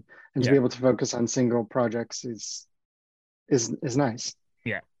workload, and to be able to focus on single projects is nice.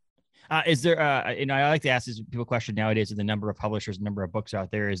 Yeah. Is there, I like to ask this people question nowadays, with the number of publishers, number of books out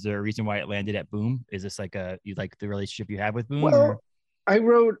there, is there a reason why it landed at Boom? Is this like you like the relationship you have with Boom? Well, I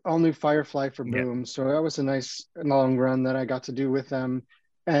wrote All New Firefly for Boom. So that was a nice long run that I got to do with them.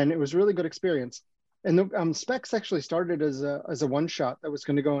 And it was a really good experience. And the Specs actually started as a one-shot that was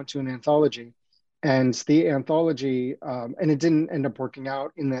going to go into an anthology. And the anthology, and it didn't end up working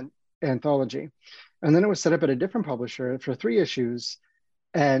out in that anthology. And then it was set up at a different publisher for 3 issues.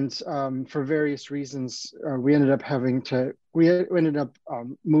 And for various reasons, we ended up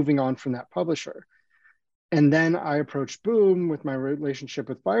moving on from that publisher. And then I approached Boom with my relationship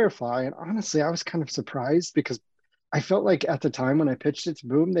with Firefly. And honestly, I was kind of surprised, because I felt like at the time when I pitched it to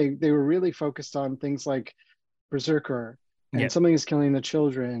Boom, they were really focused on things like Berserker and Something is Killing the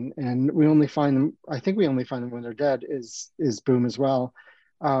Children. And we only find them when they're dead is Boom as well.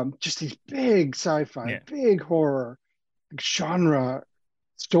 Just these big sci-fi, big horror genre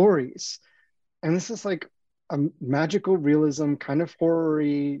stories. And this is like a magical realism, kind of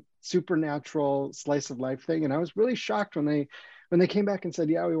horror-y, supernatural slice of life thing. And I was really shocked when they came back and said,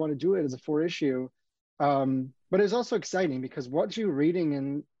 yeah, we want to do it as a 4-issue. But it was also exciting, because what you're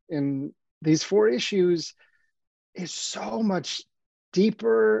reading in these 4 issues is so much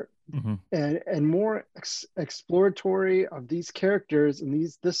deeper and more exploratory of these characters and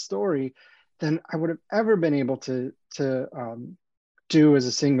this story than I would have ever been able to do as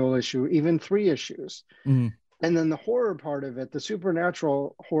a single issue, even 3 issues. And then the horror part of it, the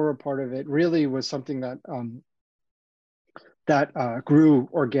supernatural horror part of it, really was something that grew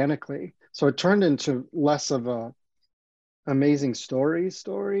organically. So it turned into less of a amazing story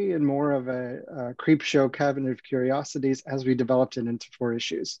and more of a creep show cabinet of curiosities as we developed it into 4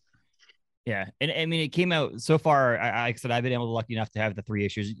 issues. Yeah, and I mean, it came out so far. Like I said, I've been able to lucky enough to have the 3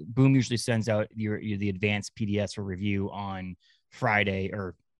 issues. Boom usually sends out your the advanced PDFs for review on Friday,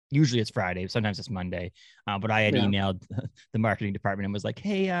 or usually it's Friday. Sometimes it's Monday. But I had emailed the marketing department and was like,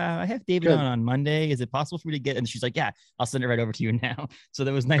 "Hey, I have David on Monday. Is it possible for me to get?" And she's like, "Yeah, I'll send it right over to you now." So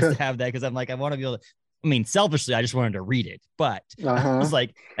that was nice to have that, because I'm like, I want to be able to. I mean, selfishly, I just wanted to read it, but I was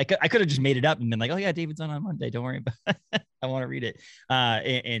like, I could have just made it up and been like, "Oh yeah, David's on Monday. Don't worry about it. I want to read it."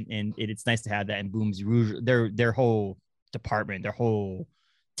 And it's nice to have that. And Boom's their whole department, their whole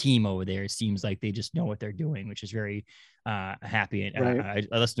team over there seems like they just know what they're doing, which is very happy. And I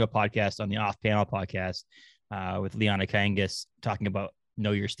listened to a podcast on the Off Panel podcast with Liana Kangas talking about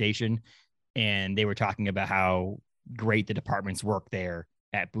Know Your Station, and they were talking about how great the departments work there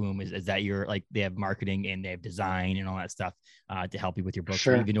at Boom is that you're like, they have marketing and they have design and all that stuff to help you with your book.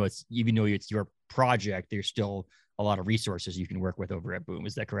 Sure. So even though it's your project, there's still a lot of resources you can work with over at Boom.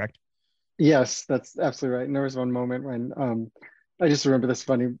 Is that correct? Yes, that's absolutely right. And there was one moment when I just remember this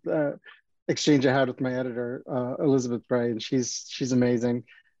funny exchange I had with my editor, Elizabeth Bray, and she's amazing.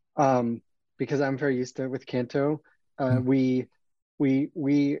 Because I'm very used to it with Canto. We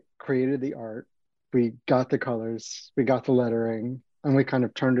created the art, we got the colors, we got the lettering, and we kind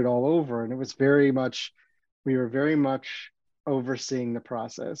of turned it all over. And it was we were very much overseeing the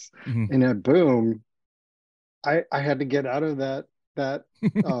process. And at Boom, I had to get out of that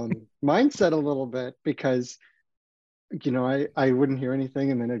mindset a little bit, because I wouldn't hear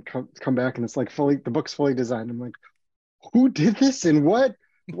anything, and then it'd come back and it's like the book's fully designed. I'm like, who did this and what?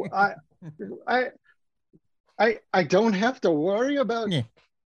 I don't have to worry about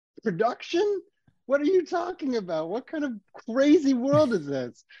production. What are you talking about? What kind of crazy world is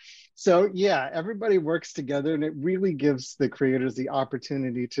this? So yeah, everybody works together, and it really gives the creators the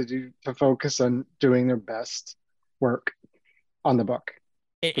opportunity to focus on doing their best work on the book.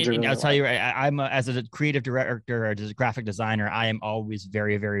 And I'll tell you, I'm as a creative director or as a graphic designer, I am always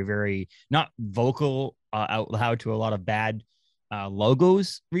very, very, very not vocal out loud to a lot of bad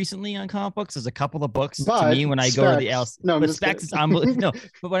logos recently on comic books. There's a couple of books to me when I go to the Specs is unbelievable. No,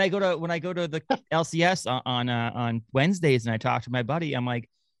 but when I go to the LCS on Wednesdays and I talk to my buddy, I'm like,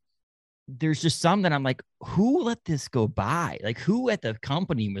 there's just some that I'm like, who let this go by? Like, who at the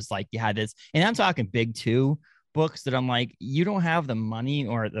company was like, yeah, this, and I'm talking big too. Books that I'm like, you don't have the money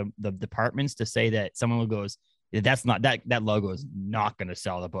or the departments to say that someone goes, that's not that logo is not going to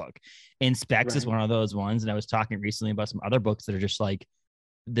sell the book. And Specs is one of those ones. And I was talking recently about some other books that are just like,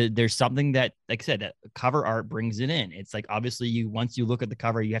 there's something that, like I said, that cover art brings it in. It's like, obviously once you look at the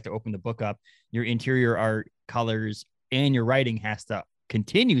cover, you have to open the book up, your interior art, colors, and your writing has to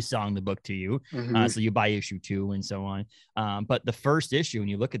continue selling the book to you. So you buy issue 2 and so on. But the first issue, when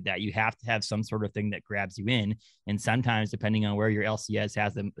you look at that, you have to have some sort of thing that grabs you in. And sometimes, depending on where your LCS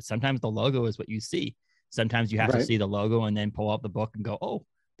has them, sometimes the logo is what you see. Sometimes you have to see the logo and then pull out the book and go, oh,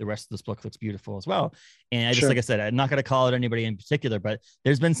 the rest of this book looks beautiful as well. And I just, like I said, I'm not going to call it anybody in particular, but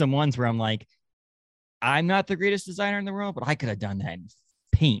there's been some ones where I'm like, I'm not the greatest designer in the world, but I could have done that in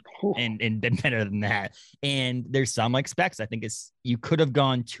paint and been better than that. And there's some like Specs. I think you could have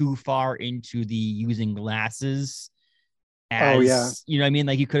gone too far into the using glasses as, you know what I mean?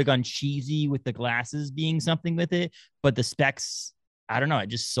 Like, you could have gone cheesy with the glasses being something with it, but the Specs, I don't know, it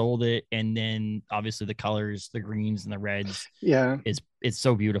just sold it. And then obviously the colors, the greens and the reds, it's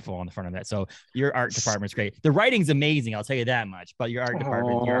so beautiful on the front of that. So your art department's great. The writing's amazing, I'll tell you that much, but your art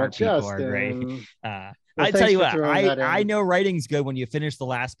department, your art people are great. Well, I tell you what, I know writing's good when you finish the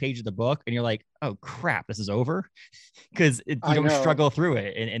last page of the book and you're like, oh crap, this is over, because you don't struggle through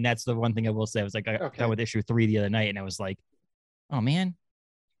it. And that's the one thing I will say. I was like, I got done with issue 3 the other night, and I was like, oh man,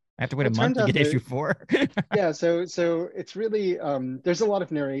 I have to wait a month to get issue 4. So it's really there's a lot of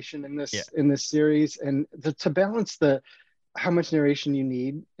narration in this series, and to balance how much narration you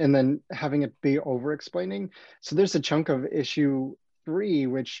need and then having it be over explaining. So there's a chunk of issue 3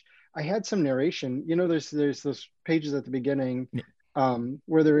 which I had some narration. There's those pages at the beginning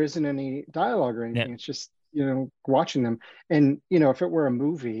where there isn't any dialogue or anything. It's just watching them. And if it were a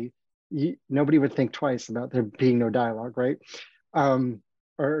movie, nobody would think twice about there being no dialogue, right?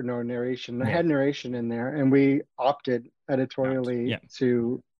 Or no narration. I had narration in there, and we opted editorially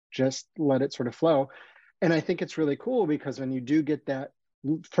to just let it sort of flow. And I think it's really cool because when you do get that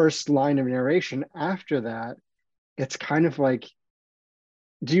first line of narration after that, it's kind of like,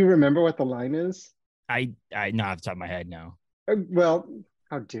 do you remember what the line is? I not off the top of my head, no. Well,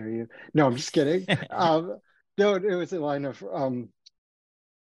 how dare you? No, I'm just kidding. No, it was a line of I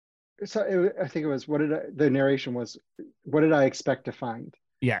think it was, the narration was, what did I expect to find?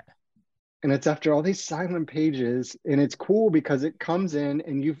 Yeah. and it's after all these silent pages, and it's cool because it comes in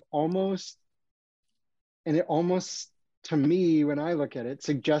and it almost, to me, when I look at it,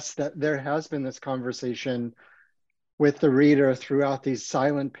 suggests that there has been this conversation with the reader throughout these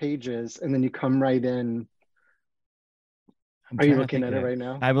silent pages, and then you come right in. Are you looking at it right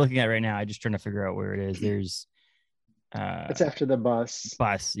now? I'm looking at it right now. I'm just trying to figure out where it is. There's it's after the bus.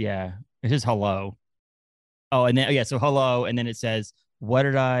 Yeah. It is hello. Oh, and then so hello, and then it says, "What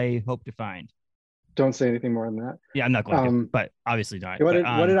did I hope to find?" Don't say anything more than that. Yeah, I'm not going to, but obviously not. What did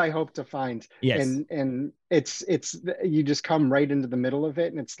I hope to find? Yes. And it's you just come right into the middle of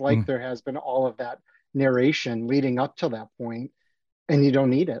it, and it's like there has been all of that narration leading up to that point, and you don't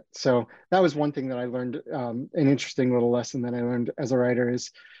need it. So that was one thing that I learned. An interesting little lesson that I learned as a writer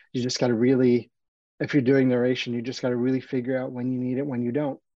is you just got to really, if you're doing narration, you just got to really figure out when you need it, when you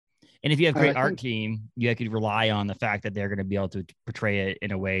don't. And if you have a great art team, you could rely on the fact that they're going to be able to portray it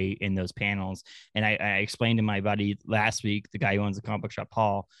in a way in those panels. And I explained to my buddy last week, the guy who owns the comic book shop,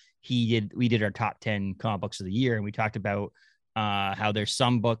 Paul, we did our top 10 comic books of the year. And we talked about how there's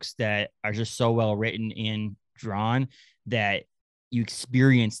some books that are just so well written and drawn that you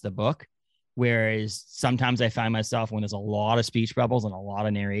experience the book. Whereas sometimes I find myself when there's a lot of speech bubbles and a lot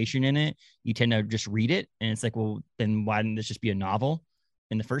of narration in it, you tend to just read it. And it's like, well, then why didn't this just be a novel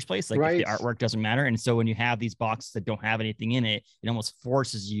in the first place? Like, right. If the artwork doesn't matter. And so when you have these boxes that don't have anything in it, it almost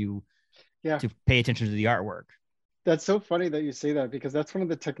forces you to pay attention to the artwork. That's so funny that you say that, because that's one of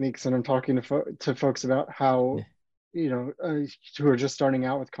the techniques that I'm talking to folks about, how, who are just starting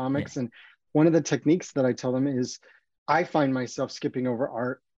out with comics. And one of the techniques that I tell them is I find myself skipping over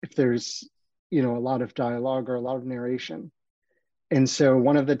art if there's, a lot of dialogue or a lot of narration. And so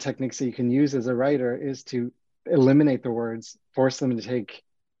one of the techniques that you can use as a writer is to eliminate the words, force the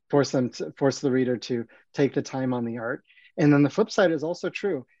reader to take the time on the art. And then the flip side is also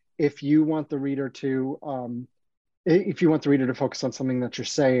true. If you want the reader to focus on something that you're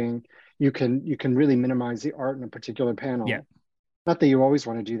saying, you can really minimize the art in a particular panel. Yeah. Not that you always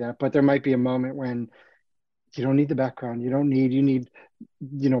want to do that, but there might be a moment when you don't need the background. You need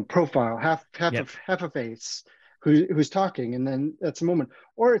profile, half a face who's talking, and then that's a moment.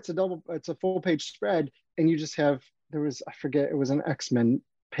 Or it's a full page spread, and you just have, it was an X-Men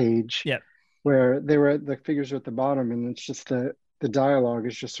page where the figures are at the bottom, and it's just the dialogue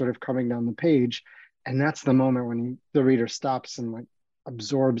is just sort of coming down the page. And that's the moment when the reader stops and like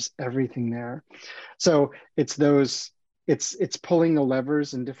absorbs everything there. So it's pulling the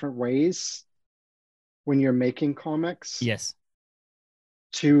levers in different ways when you're making comics. Yes.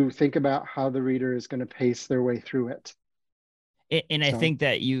 To think about how the reader is going to pace their way through it. And I think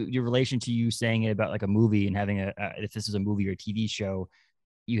that your relation to you saying it about like a movie and having if this is a movie or a TV show,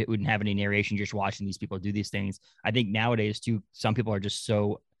 you wouldn't have any narration, just watching these people do these things. I think nowadays too, some people are just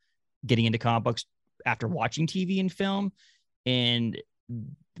so getting into comic books after watching TV and film and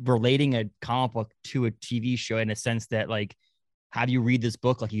relating a comic book to a TV show in a sense that, like, how do you read this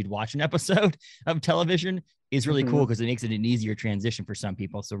book like you'd watch an episode of television is really cool, because it makes it an easier transition for some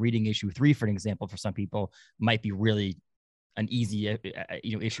people. So reading issue 3, for an example, for some people might be really an easy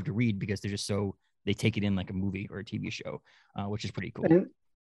issue to read, because they're just they take it in like a movie or a TV show, which is pretty cool.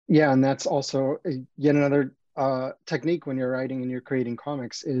 And that's also yet another technique when you're writing and you're creating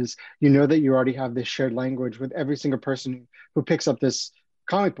comics, is that you already have this shared language with every single person who picks up this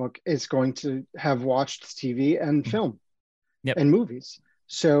comic book is going to have watched TV and film and movies.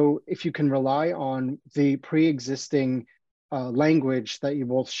 So if you can rely on the pre-existing language that you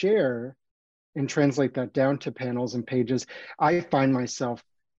both share and translate that down to panels and pages, I find myself,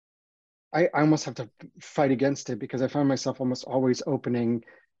 I almost have to fight against it, because I find myself almost always opening,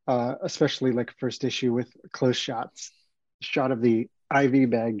 especially like first issue, with close shots, shot of the IV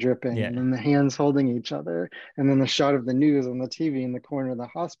bag dripping, and then the hands holding each other, and then the shot of the news on the TV in the corner of the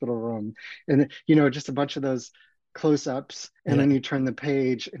hospital room, and just a bunch of those close-ups, and then you turn the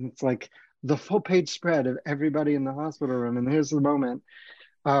page and it's like the full page spread of everybody in the hospital room, and here's the moment.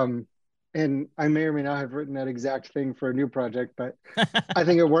 And I may or may not have written that exact thing for a new project, but I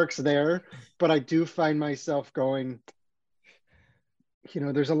think it works there. But I do find myself going,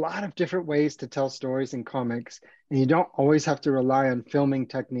 there's a lot of different ways to tell stories in comics, and you don't always have to rely on filming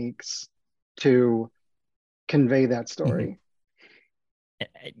techniques to convey that story.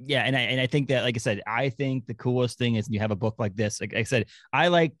 Yeah, and I think that, like I said, I think the coolest thing is you have a book like this. Like I said, I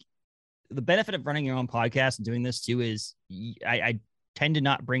like the benefit of running your own podcast and doing this too is I tend to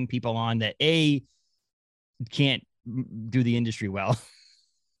not bring people on that can't do the industry well.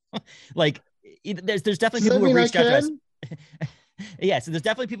 Like there's definitely people who have reached out to us. Yeah, so there's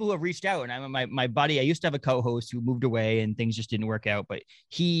definitely people who have reached out, and I'm my buddy. I used to have a co-host who moved away and things just didn't work out, but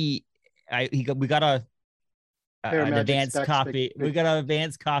he we got an advanced copy. We got an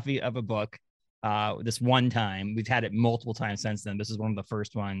advanced copy of a book this one time. We've had it multiple times since then. This is one of the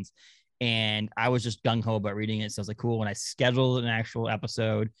first ones. And I was just gung-ho about reading it. So I was like, cool. When I scheduled an actual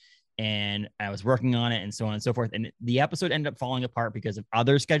episode and I was working on it and so on and so forth. And the episode ended up falling apart because of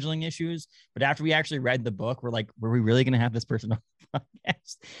other scheduling issues. But after we actually read the book, we're like, were we really going to have this person on the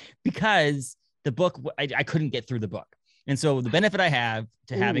podcast? Because the book, I couldn't get through the book. And so the benefit I have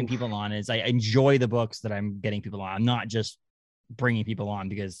to having people on is I enjoy the books that I'm getting people on. I'm not just bringing people on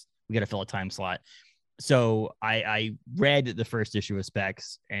because we got to fill a time slot. So I read the first issue of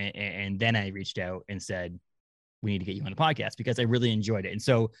Specs and then I reached out and said, we need to get you on the podcast because I really enjoyed it. And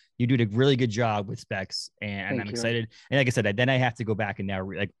so you did a really good job with Specs and I'm excited. And like I said, then I have to go back and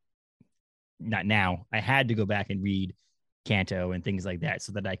I had to go back and read Canto and things like that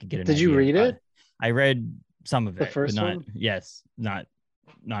so that I could get an idea. Did you read it? I read some of it. The first one? Yes, not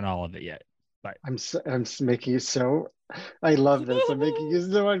all of it yet. But I'm making you so. I love this. I'm making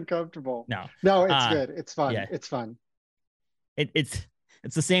you so uncomfortable. No, it's good. It's fun. Yeah. It's fun. It's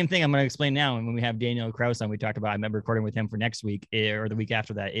the same thing I'm going to explain now. And when we have Daniel Kraus on, we talked about, I remember recording with him for next week or the week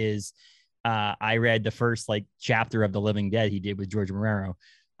after that is I read the first chapter of The Living Dead he did with George Romero.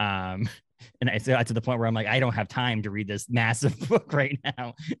 And I got to the point where I'm like, I don't have time to read this massive book right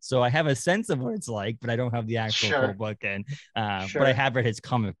now. So I have a sense of what it's like, but I don't have the actual full book. And but I have read his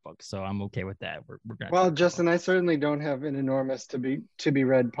comic book, so I'm okay with that. We're gonna Justin, I certainly don't have an enormous to be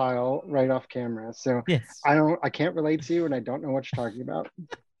read pile right off camera. So yes. I can't relate to you, and I don't know what you're talking about.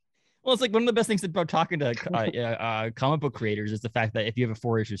 Well, it's like one of the best things about talking to comic book creators is the fact that if you have a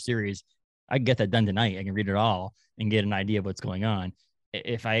 4-issue series, I can get that done tonight. I can read it all and get an idea of what's going on.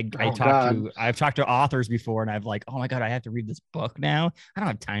 If I've talked to authors before and I've like, oh my God, I have to read this book now. I don't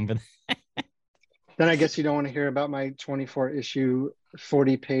have time for that. Then I guess you don't want to hear about my 24 issue,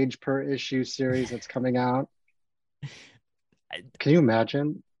 40 page per issue series that's coming out. Can you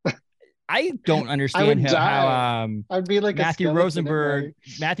imagine? I don't understand how I'd be like Matthew Rosenberg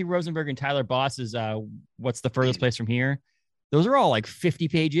and Tyler Boss's What's the Furthest Place from Here? Those are all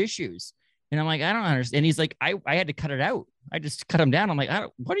 50-page issues. And I'm like, I don't understand. And he's like, I had to cut it out. I just cut him down. I'm like,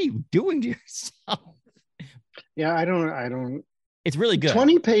 what are you doing to yourself? Yeah, I don't. It's really good.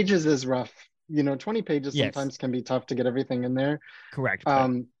 20 pages is rough. 20 pages sometimes can be tough to get everything in there. Correct.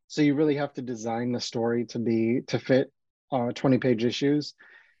 So you really have to design the story to fit 20-page issues.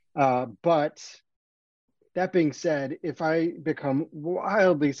 But that being said, if I become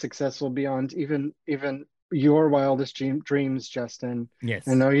wildly successful beyond even your wildest dreams, Justin. Yes.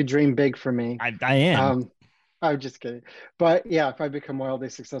 I know you dream big for me. I am. I'm just kidding. But yeah, if I become wildly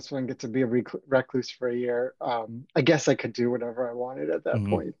successful and get to be a recluse for a year, I guess I could do whatever I wanted at that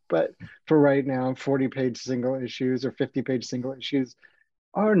point. But for right now, 40-page single issues or 50-page single issues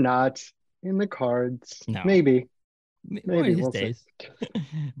are not in the cards. No. Maybe these days.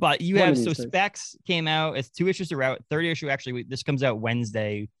 But you have Specs came out. It's 2 issues are out. Third issue actually, this comes out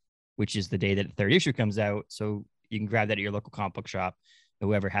Wednesday, which is the day that the third issue comes out. So you can grab that at your local comic book shop,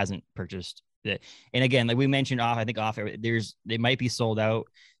 whoever hasn't purchased it. And again, like we mentioned they might be sold out,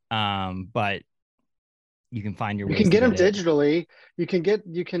 but you can find your way. You can get them digitally. You can get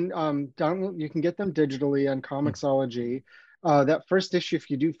download. You can get them digitally on Comixology. That first issue, if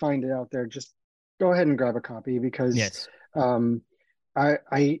you do find it out there, just go ahead and grab a copy because I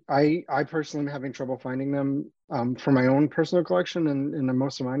personally am having trouble finding them for my own personal collection, and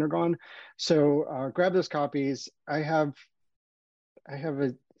most of mine are gone. So grab those copies. I have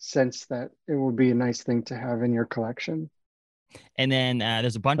a sense that it will be a nice thing to have in your collection. And then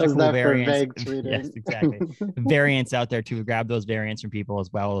there's a bunch of cool variants. Yes, exactly. Variants out there too. Grab those variants from people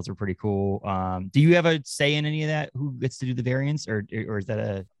as well. Those are pretty cool. Do you have a say in any of that? Who gets to do the variants, or is that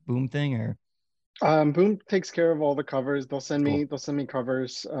a Boom thing? Or Boom takes care of all the covers. They'll send me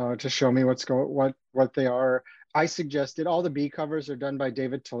covers to show me what they are. I suggested all the B covers are done by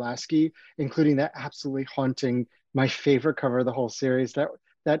David Tulaski, including that absolutely haunting, my favorite cover of the whole series.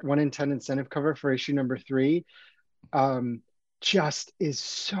 That 1 in 10 incentive cover for issue number 3 just is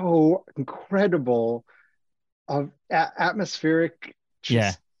so incredible, of atmospheric,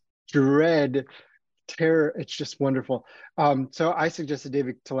 dread, terror. It's just wonderful. So I suggested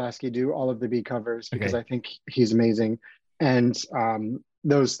David Tulaski do all of the B covers because I think he's amazing, and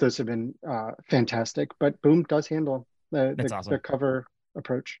those have been fantastic. But Boom does handle the cover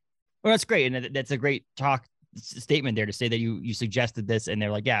approach. Well, that's great, and that's a great statement there to say that you suggested this, and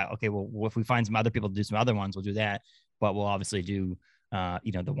they're like, yeah, okay, well, if we find some other people to do some other ones, we'll do that, but we'll obviously do the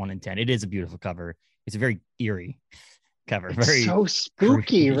 1 in 10. It is a beautiful cover. It's a very eerie cover. It's very so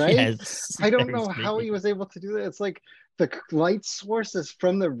spooky, right? Yes, I don't know how he was able to do that. It's like the light source is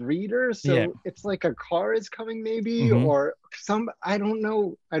from the reader, so it's like a car is coming maybe, or I don't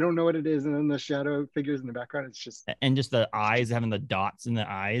know what it is, and then the shadow figures in the background, it's just, and just the eyes having the dots in the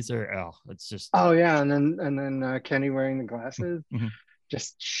eyes, or it's just, oh yeah, and then Kenny wearing the glasses,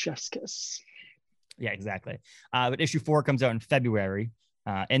 just chef's kiss. Yeah, exactly. But issue 4 comes out in February,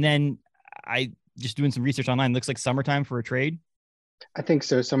 and then I just doing some research online, looks like summertime for a trade. I think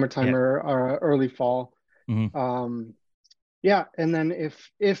so, summertime or early fall. Yeah, and then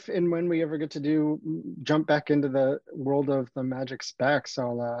if and when we ever get to jump back into the world of the Magic Specs,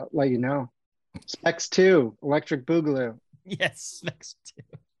 I'll let you know. Specs 2, Electric Boogaloo. Yes, Specs 2.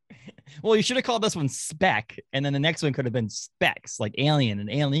 Well, you should have called this one Spec, and then the next one could have been Specs, like Alien and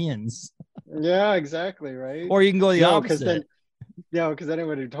Aliens. Yeah, exactly, right. Or you can go the opposite. Because then it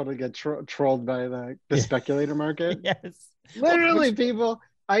would totally get trolled by the speculator market. Yes. Literally, people,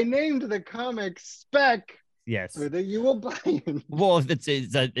 I named the comic Spec. Yes. So that you will buy it. Well, it's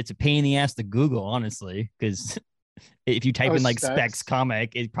a pain in the ass to Google, honestly, because if you type in like Specs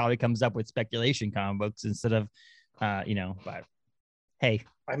comic, it probably comes up with speculation comic books instead of, but hey.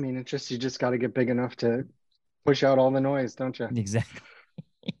 I mean, you just got to get big enough to push out all the noise, don't you? Exactly.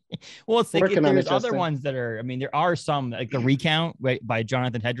 Well, it's like there's other ones that are, I mean, there are some like The Recount by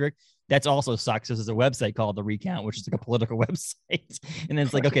Jonathan Hedrick. That's also sucks. This is a website called The Recount, which is like a political website. And then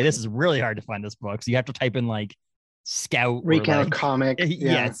it's like, okay, this is really hard to find this book. So you have to type in like Scout Recount comic.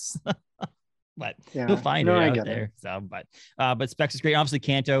 Yes. But you'll find it out there. So, but Specs is great. Obviously,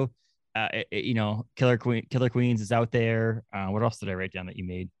 Kanto, Killer Queens is out there. What else did I write down that you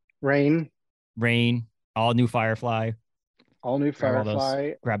made? Rain, all new Firefly. All new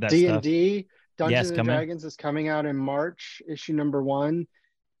Firefly. Grab that D&D, Dungeons and Dragons is coming out in March, issue number 1.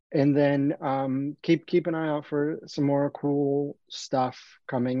 And then keep an eye out for some more cool stuff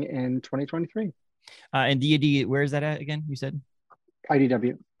coming in 2023. And D&D, where is that at again? You said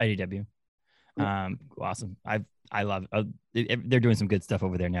IDW. Awesome. I love they're doing some good stuff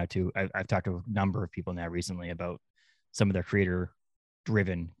over there now too. I've talked to a number of people now recently about some of their creator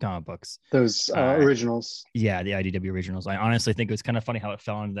driven comic books, those originals. Yeah, the IDW originals. I honestly think it was kind of funny how it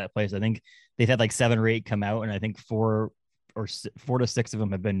fell into that place. I think they've had like 7 or 8 come out, and I think 4 to 6 of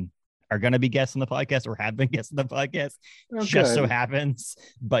them are going to be guests on the podcast or have been guests on the podcast. Just so happens.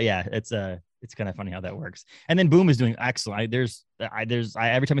 But yeah, it's kind of funny how that works. And then Boom is doing excellent. Every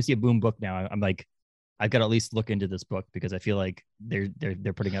time I see a Boom book now, I'm like, I've got to at least look into this book because I feel like they're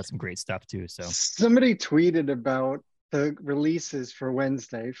putting out some great stuff too. So somebody tweeted about the releases for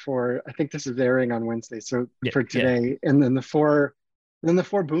Wednesday I think this is airing on Wednesday. So for today, and then the 4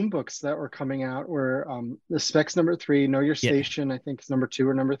 Boom books that were coming out were the Specs number 3, Know Your Station, I think is number 2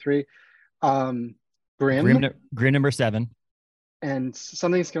 or number 3. Grim number 7. And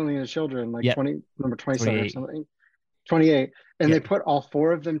Something's Killing the Children, like number 27 or something. 28. And they put all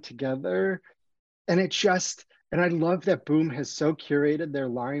 4 of them together. And I love that Boom has so curated their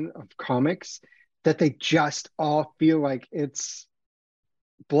line of comics that they just all feel like it's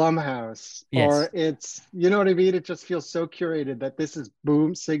Blumhouse or it's, you know what I mean? It just feels so curated that this is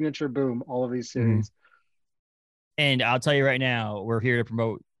Boom, signature Boom, all of these series. And I'll tell you right now, we're here to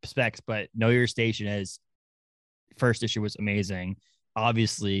promote Specs, but Know Your Station is first issue was amazing.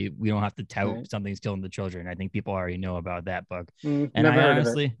 Obviously, we don't have to tout Something's Killing the Children. I think people already know about that book. And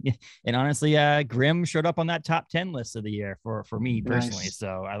honestly, Grimm showed up on that top 10 list of the year for me personally. Nice.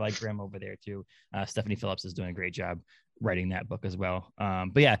 So I like Grimm over there too. Stephanie Phillips is doing a great job writing that book as well.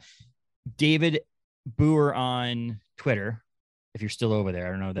 But yeah, David Booher on Twitter. If you're still over there, I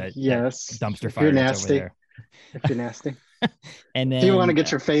don't know that. Yes. That dumpster fire over there. If you're nasty. And then, do you want to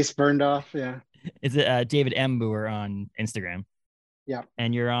get your face burned off? Yeah. Is it David M. Booher on Instagram? Yeah.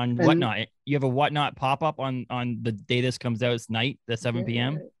 And you're on Whatnot. You have a Whatnot pop-up on the day this comes out. It's night, the 7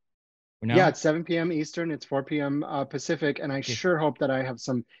 p.m. No? Yeah, it's 7 p.m. Eastern. It's 4 p.m. Pacific. And I sure hope that I have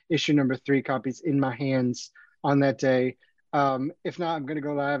some issue number 3 copies in my hands on that day. If not, I'm going to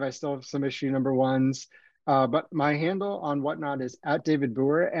go live. I still have some issue number 1s. But my handle on Whatnot is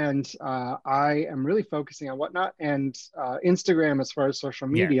 @DavidBooher. And I am really focusing on Whatnot and Instagram as far as social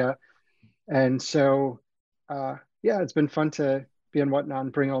media. Yeah. And so, it's been fun to be on Whatnot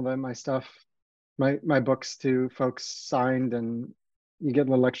and bring all my stuff, my books to folks signed, and you get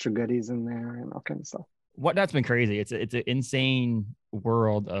little extra goodies in there and all kinds of stuff. Whatnot's been crazy. It's an insane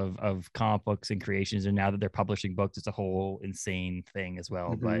world of comic books and creations, and now that they're publishing books, it's a whole insane thing as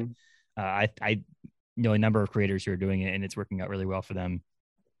well. But I know a number of creators who are doing it, and it's working out really well for them.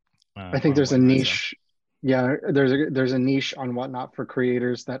 I think there's a niche. Yeah, there's a niche on Whatnot for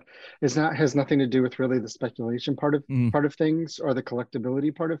creators that has nothing to do with really the speculation part of things or the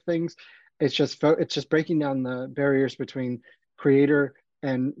collectability part of things. It's just breaking down the barriers between creator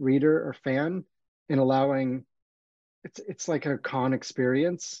and reader or fan, and allowing it's like a con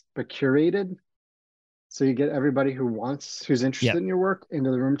experience but curated. So you get everybody who's interested Yep. in your work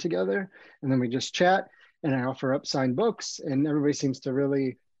into the room together, and then we just chat. And I offer up signed books, and everybody seems to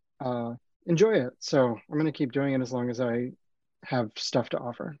really enjoy it. So I'm going to keep doing it as long as I have stuff to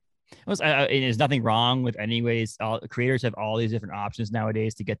offer. There's nothing wrong with anyways. All creators have all these different options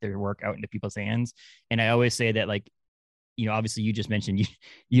nowadays to get their work out into people's hands. And I always say that, like, obviously you just mentioned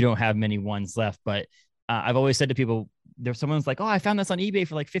you don't have many ones left, but I've always said to people, there's someone's like, oh, I found this on eBay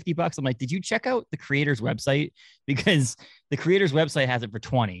for like $50. I'm like, did you check out the creator's website? Because the creator's website has it for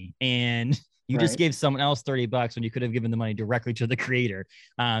 20, and you just gave someone else $30 when you could have given the money directly to the creator.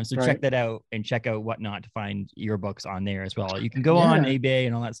 So check that out, and check out Whatnot to find your books on there as well. You can go on eBay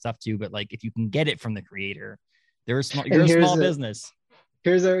and all that stuff too, but like if you can get it from the creator, you're a small business.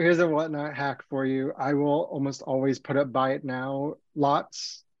 Here's a Whatnot hack for you. I will almost always put up buy it now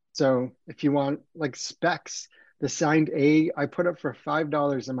lots. So if you want like specs, the signed A I put up for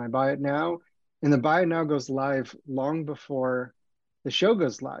 $5 in my buy it now, and the buy it now goes live long before the show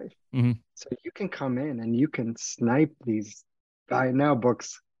goes live. Mm-hmm. So you can come in and you can snipe these buy it now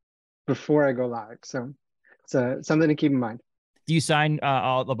books before I go live. So it's something to keep in mind. Do you sign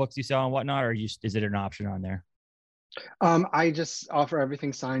all the books you sell and Whatnot, or is it an option on there? I just offer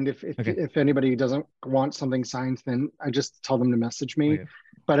everything signed. If anybody doesn't want something signed, then I just tell them to message me. Okay.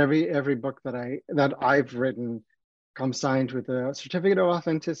 But every book that I've written comes signed with a certificate of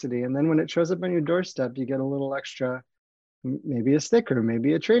authenticity, and then when it shows up on your doorstep, you get a little extra, maybe a sticker,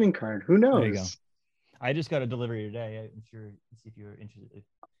 maybe a trading card. Who knows? There you go. I just got a delivery today. I'm sure. Let's see if you're interested.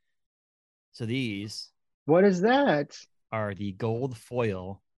 So these. What is that? Are the gold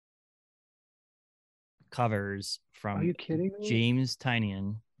foil covers from Are you kidding me? James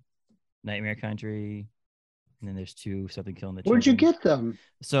Tynion, Nightmare Country, and then there's two Something Killing the Children. Where'd you get them?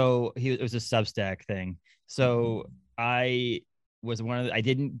 So it was a Substack thing. So I was I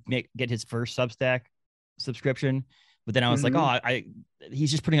didn't get his first Substack subscription, but then I was like, oh,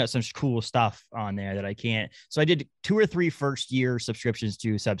 he's just putting out some cool stuff on there that I can't. So I did 2 or 3 first year subscriptions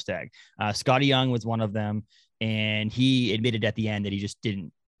to Substack. Scotty Young was one of them, and he admitted at the end that he just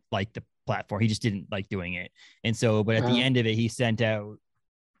didn't like the platform. He just didn't like doing it. And so, but at the end of it, he sent out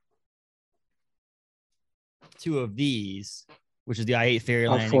 2 of these, which is the I Hate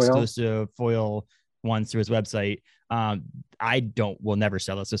Fairyland exclusive foil ones through his website. Will never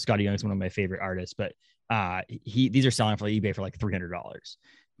sell this. So Scotty Young is one of my favorite artists, but these are selling for eBay for like $300.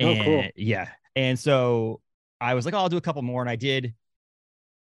 And cool. Yeah. And so I was like, oh, I'll do a couple more. And I did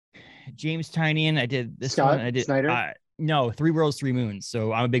James Tynion. I did this one. I did Snyder. No, 3 Worlds, 3 Moons.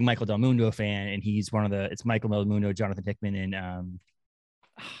 So I'm a big Michael Del Mundo fan, and he's it's Michael Del Mundo, Jonathan Hickman, and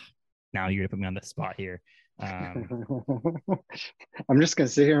now you're gonna put me on the spot here. I'm just gonna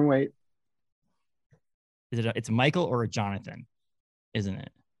sit here and wait. It's Michael or a Jonathan, isn't it?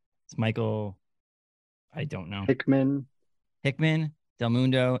 It's Michael. I don't know. Hickman, Del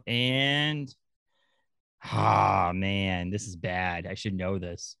Mundo, and man, this is bad. I should know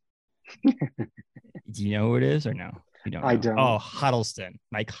this. Do you know who it is or no? You don't know. I don't. Oh, Huddleston,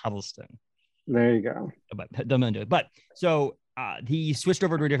 Mike Huddleston. There you go. But Del Mundo. But so he switched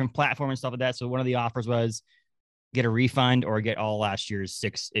over to a different platform and stuff like that. So one of the offers was get a refund or get all last year's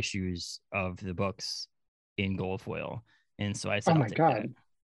 6 issues of the books in gold foil. And so I said, oh my God. That.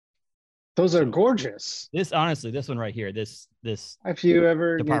 Those are gorgeous. This one right here, this if you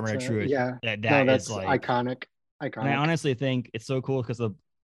ever Department of Truth, that's like iconic. And I honestly think it's so cool because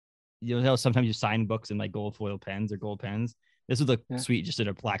sometimes you sign books in like gold foil pens or gold pens. This would look sweet just in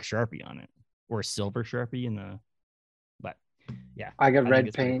a black Sharpie on it or a silver Sharpie but yeah, I got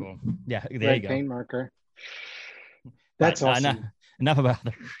red paint. Cool. Yeah, there red you go. Paint marker. That's awesome. Enough about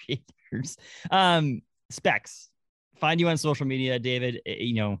the creators. Specs. Find you on social media, David.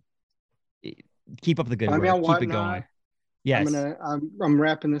 Keep up the good work. Keep it going. Yes. I'm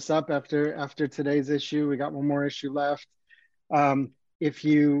wrapping this up after today's issue. We got one more issue left. If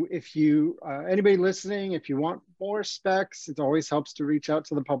you anybody listening, if you want more specs, it always helps to reach out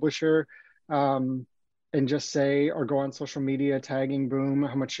to the publisher and just say, or go on social media tagging Boom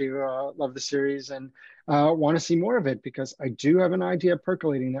how much you love the series and want to see more of it, because I do have an idea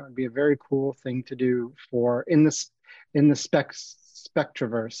percolating that would be a very cool thing to do for in the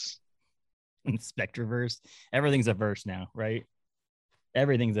Spectraverse. Spectraverse. Everything's a verse now, right?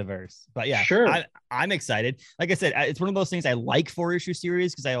 Everything's a verse. But yeah, sure. I'm excited. Like I said, it's one of those things I like 4-issue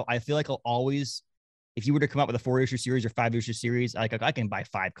series because I feel like I'll always if you were to come up with a 4-issue series or 5-issue series, I can buy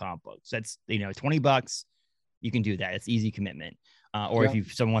 5 comic books. That's, $20. You can do that. It's easy commitment. Or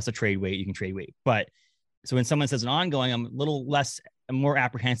if someone wants to trade weight, you can trade weight. But so when someone says an ongoing, I'm more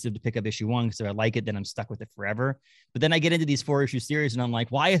apprehensive to pick up issue 1 because if I like it, then I'm stuck with it forever. But then I get into these 4-issue series and I'm like,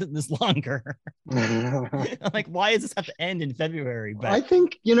 why isn't this longer? I'm like, why does this have to end in February? But I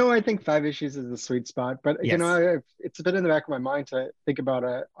think 5 issues is the sweet spot. But it's been in the back of my mind to think about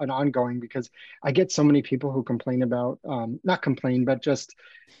an ongoing, because I get so many people who complain about, not complain, but just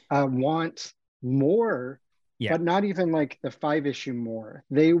want more, but not even like the 5-issue more.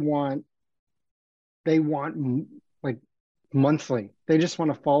 They want like monthly. They just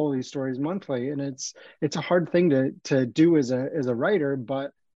want to follow these stories monthly, and it's a hard thing to do as a writer,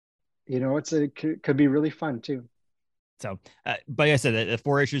 but it could be really fun too. So, but like I said, the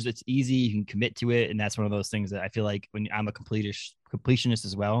 4 issues, it's easy. You can commit to it, and that's one of those things that I feel like when I'm a completionist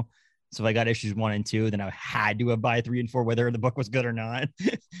as well. So if I got issues 1 and 2, then I had to buy 3 and 4, whether the book was good or not.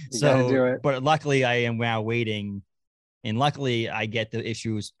 So, but luckily I am now waiting. And luckily, I get the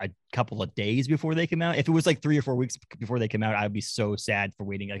issues a couple of days before they come out. If it was like 3 or 4 weeks before they come out, I'd be so sad for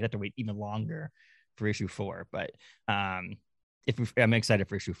waiting. I'd have to wait even longer for issue 4. But I'm excited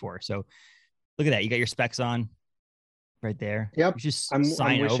for issue 4. So look at that. You got your specs on right there. Yep. You just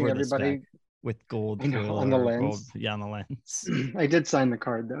sign over everybody the spec with gold foil on the lens. On the lens. I did sign the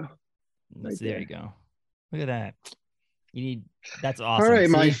card though. There you go. Look at that. That's awesome. All right,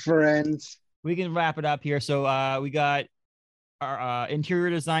 my friends. We can wrap it up here. So we got our interior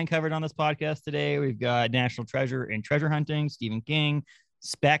design covered on this podcast today. We've got National Treasure and Treasure Hunting, Stephen King,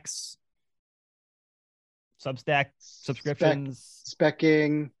 specs, Substack subscriptions,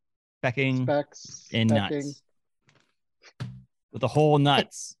 specking, specs, and nuts. With the whole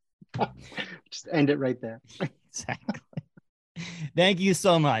nuts. Just end it right there. Exactly. Thank you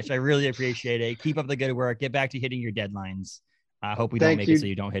so much. I really appreciate it. Keep up the good work. Get back to hitting your deadlines. I hope we don't make it so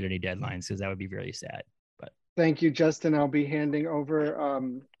you don't hit any deadlines, because that would be really sad. But thank you, Justin. I'll be handing over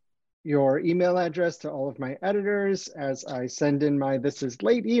your email address to all of my editors as I send in my "this is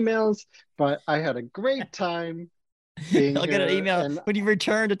late" emails. But I had a great time being I'll get an email when you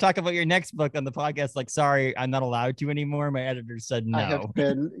return to talk about your next book on the podcast. Like, sorry, I'm not allowed to anymore. My editor said no.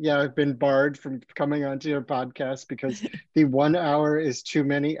 I've been barred from coming onto your podcast because the 1 hour is too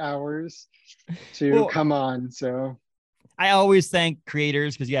many hours to come on. So I always thank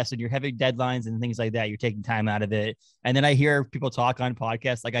creators because, yes, when you're having deadlines and things like that, you're taking time out of it. And then I hear people talk on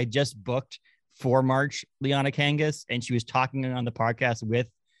podcasts. Like I just booked for March Liana Kangas, and she was talking on the podcast with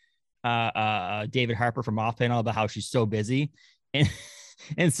David Harper from Off Panel about how she's so busy.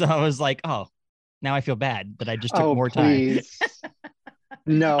 And so I was like, oh, now I feel bad that I just took more time.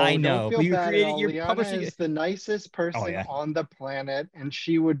 No, I know. Don't feel bad at all. Liana is the nicest person on the planet, and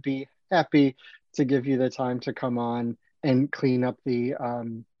she would be happy to give you the time to come on and clean up the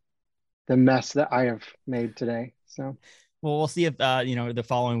mess that I have made today. So, well, we'll see if the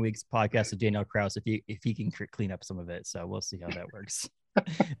following week's podcast with Daniel Krause, if he can clean up some of it. So we'll see how that works.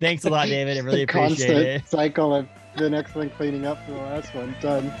 Thanks a lot, David. I really appreciate it. Cycle of the next one cleaning up from the last one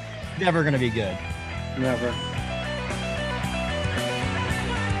done. Never gonna be good. Never.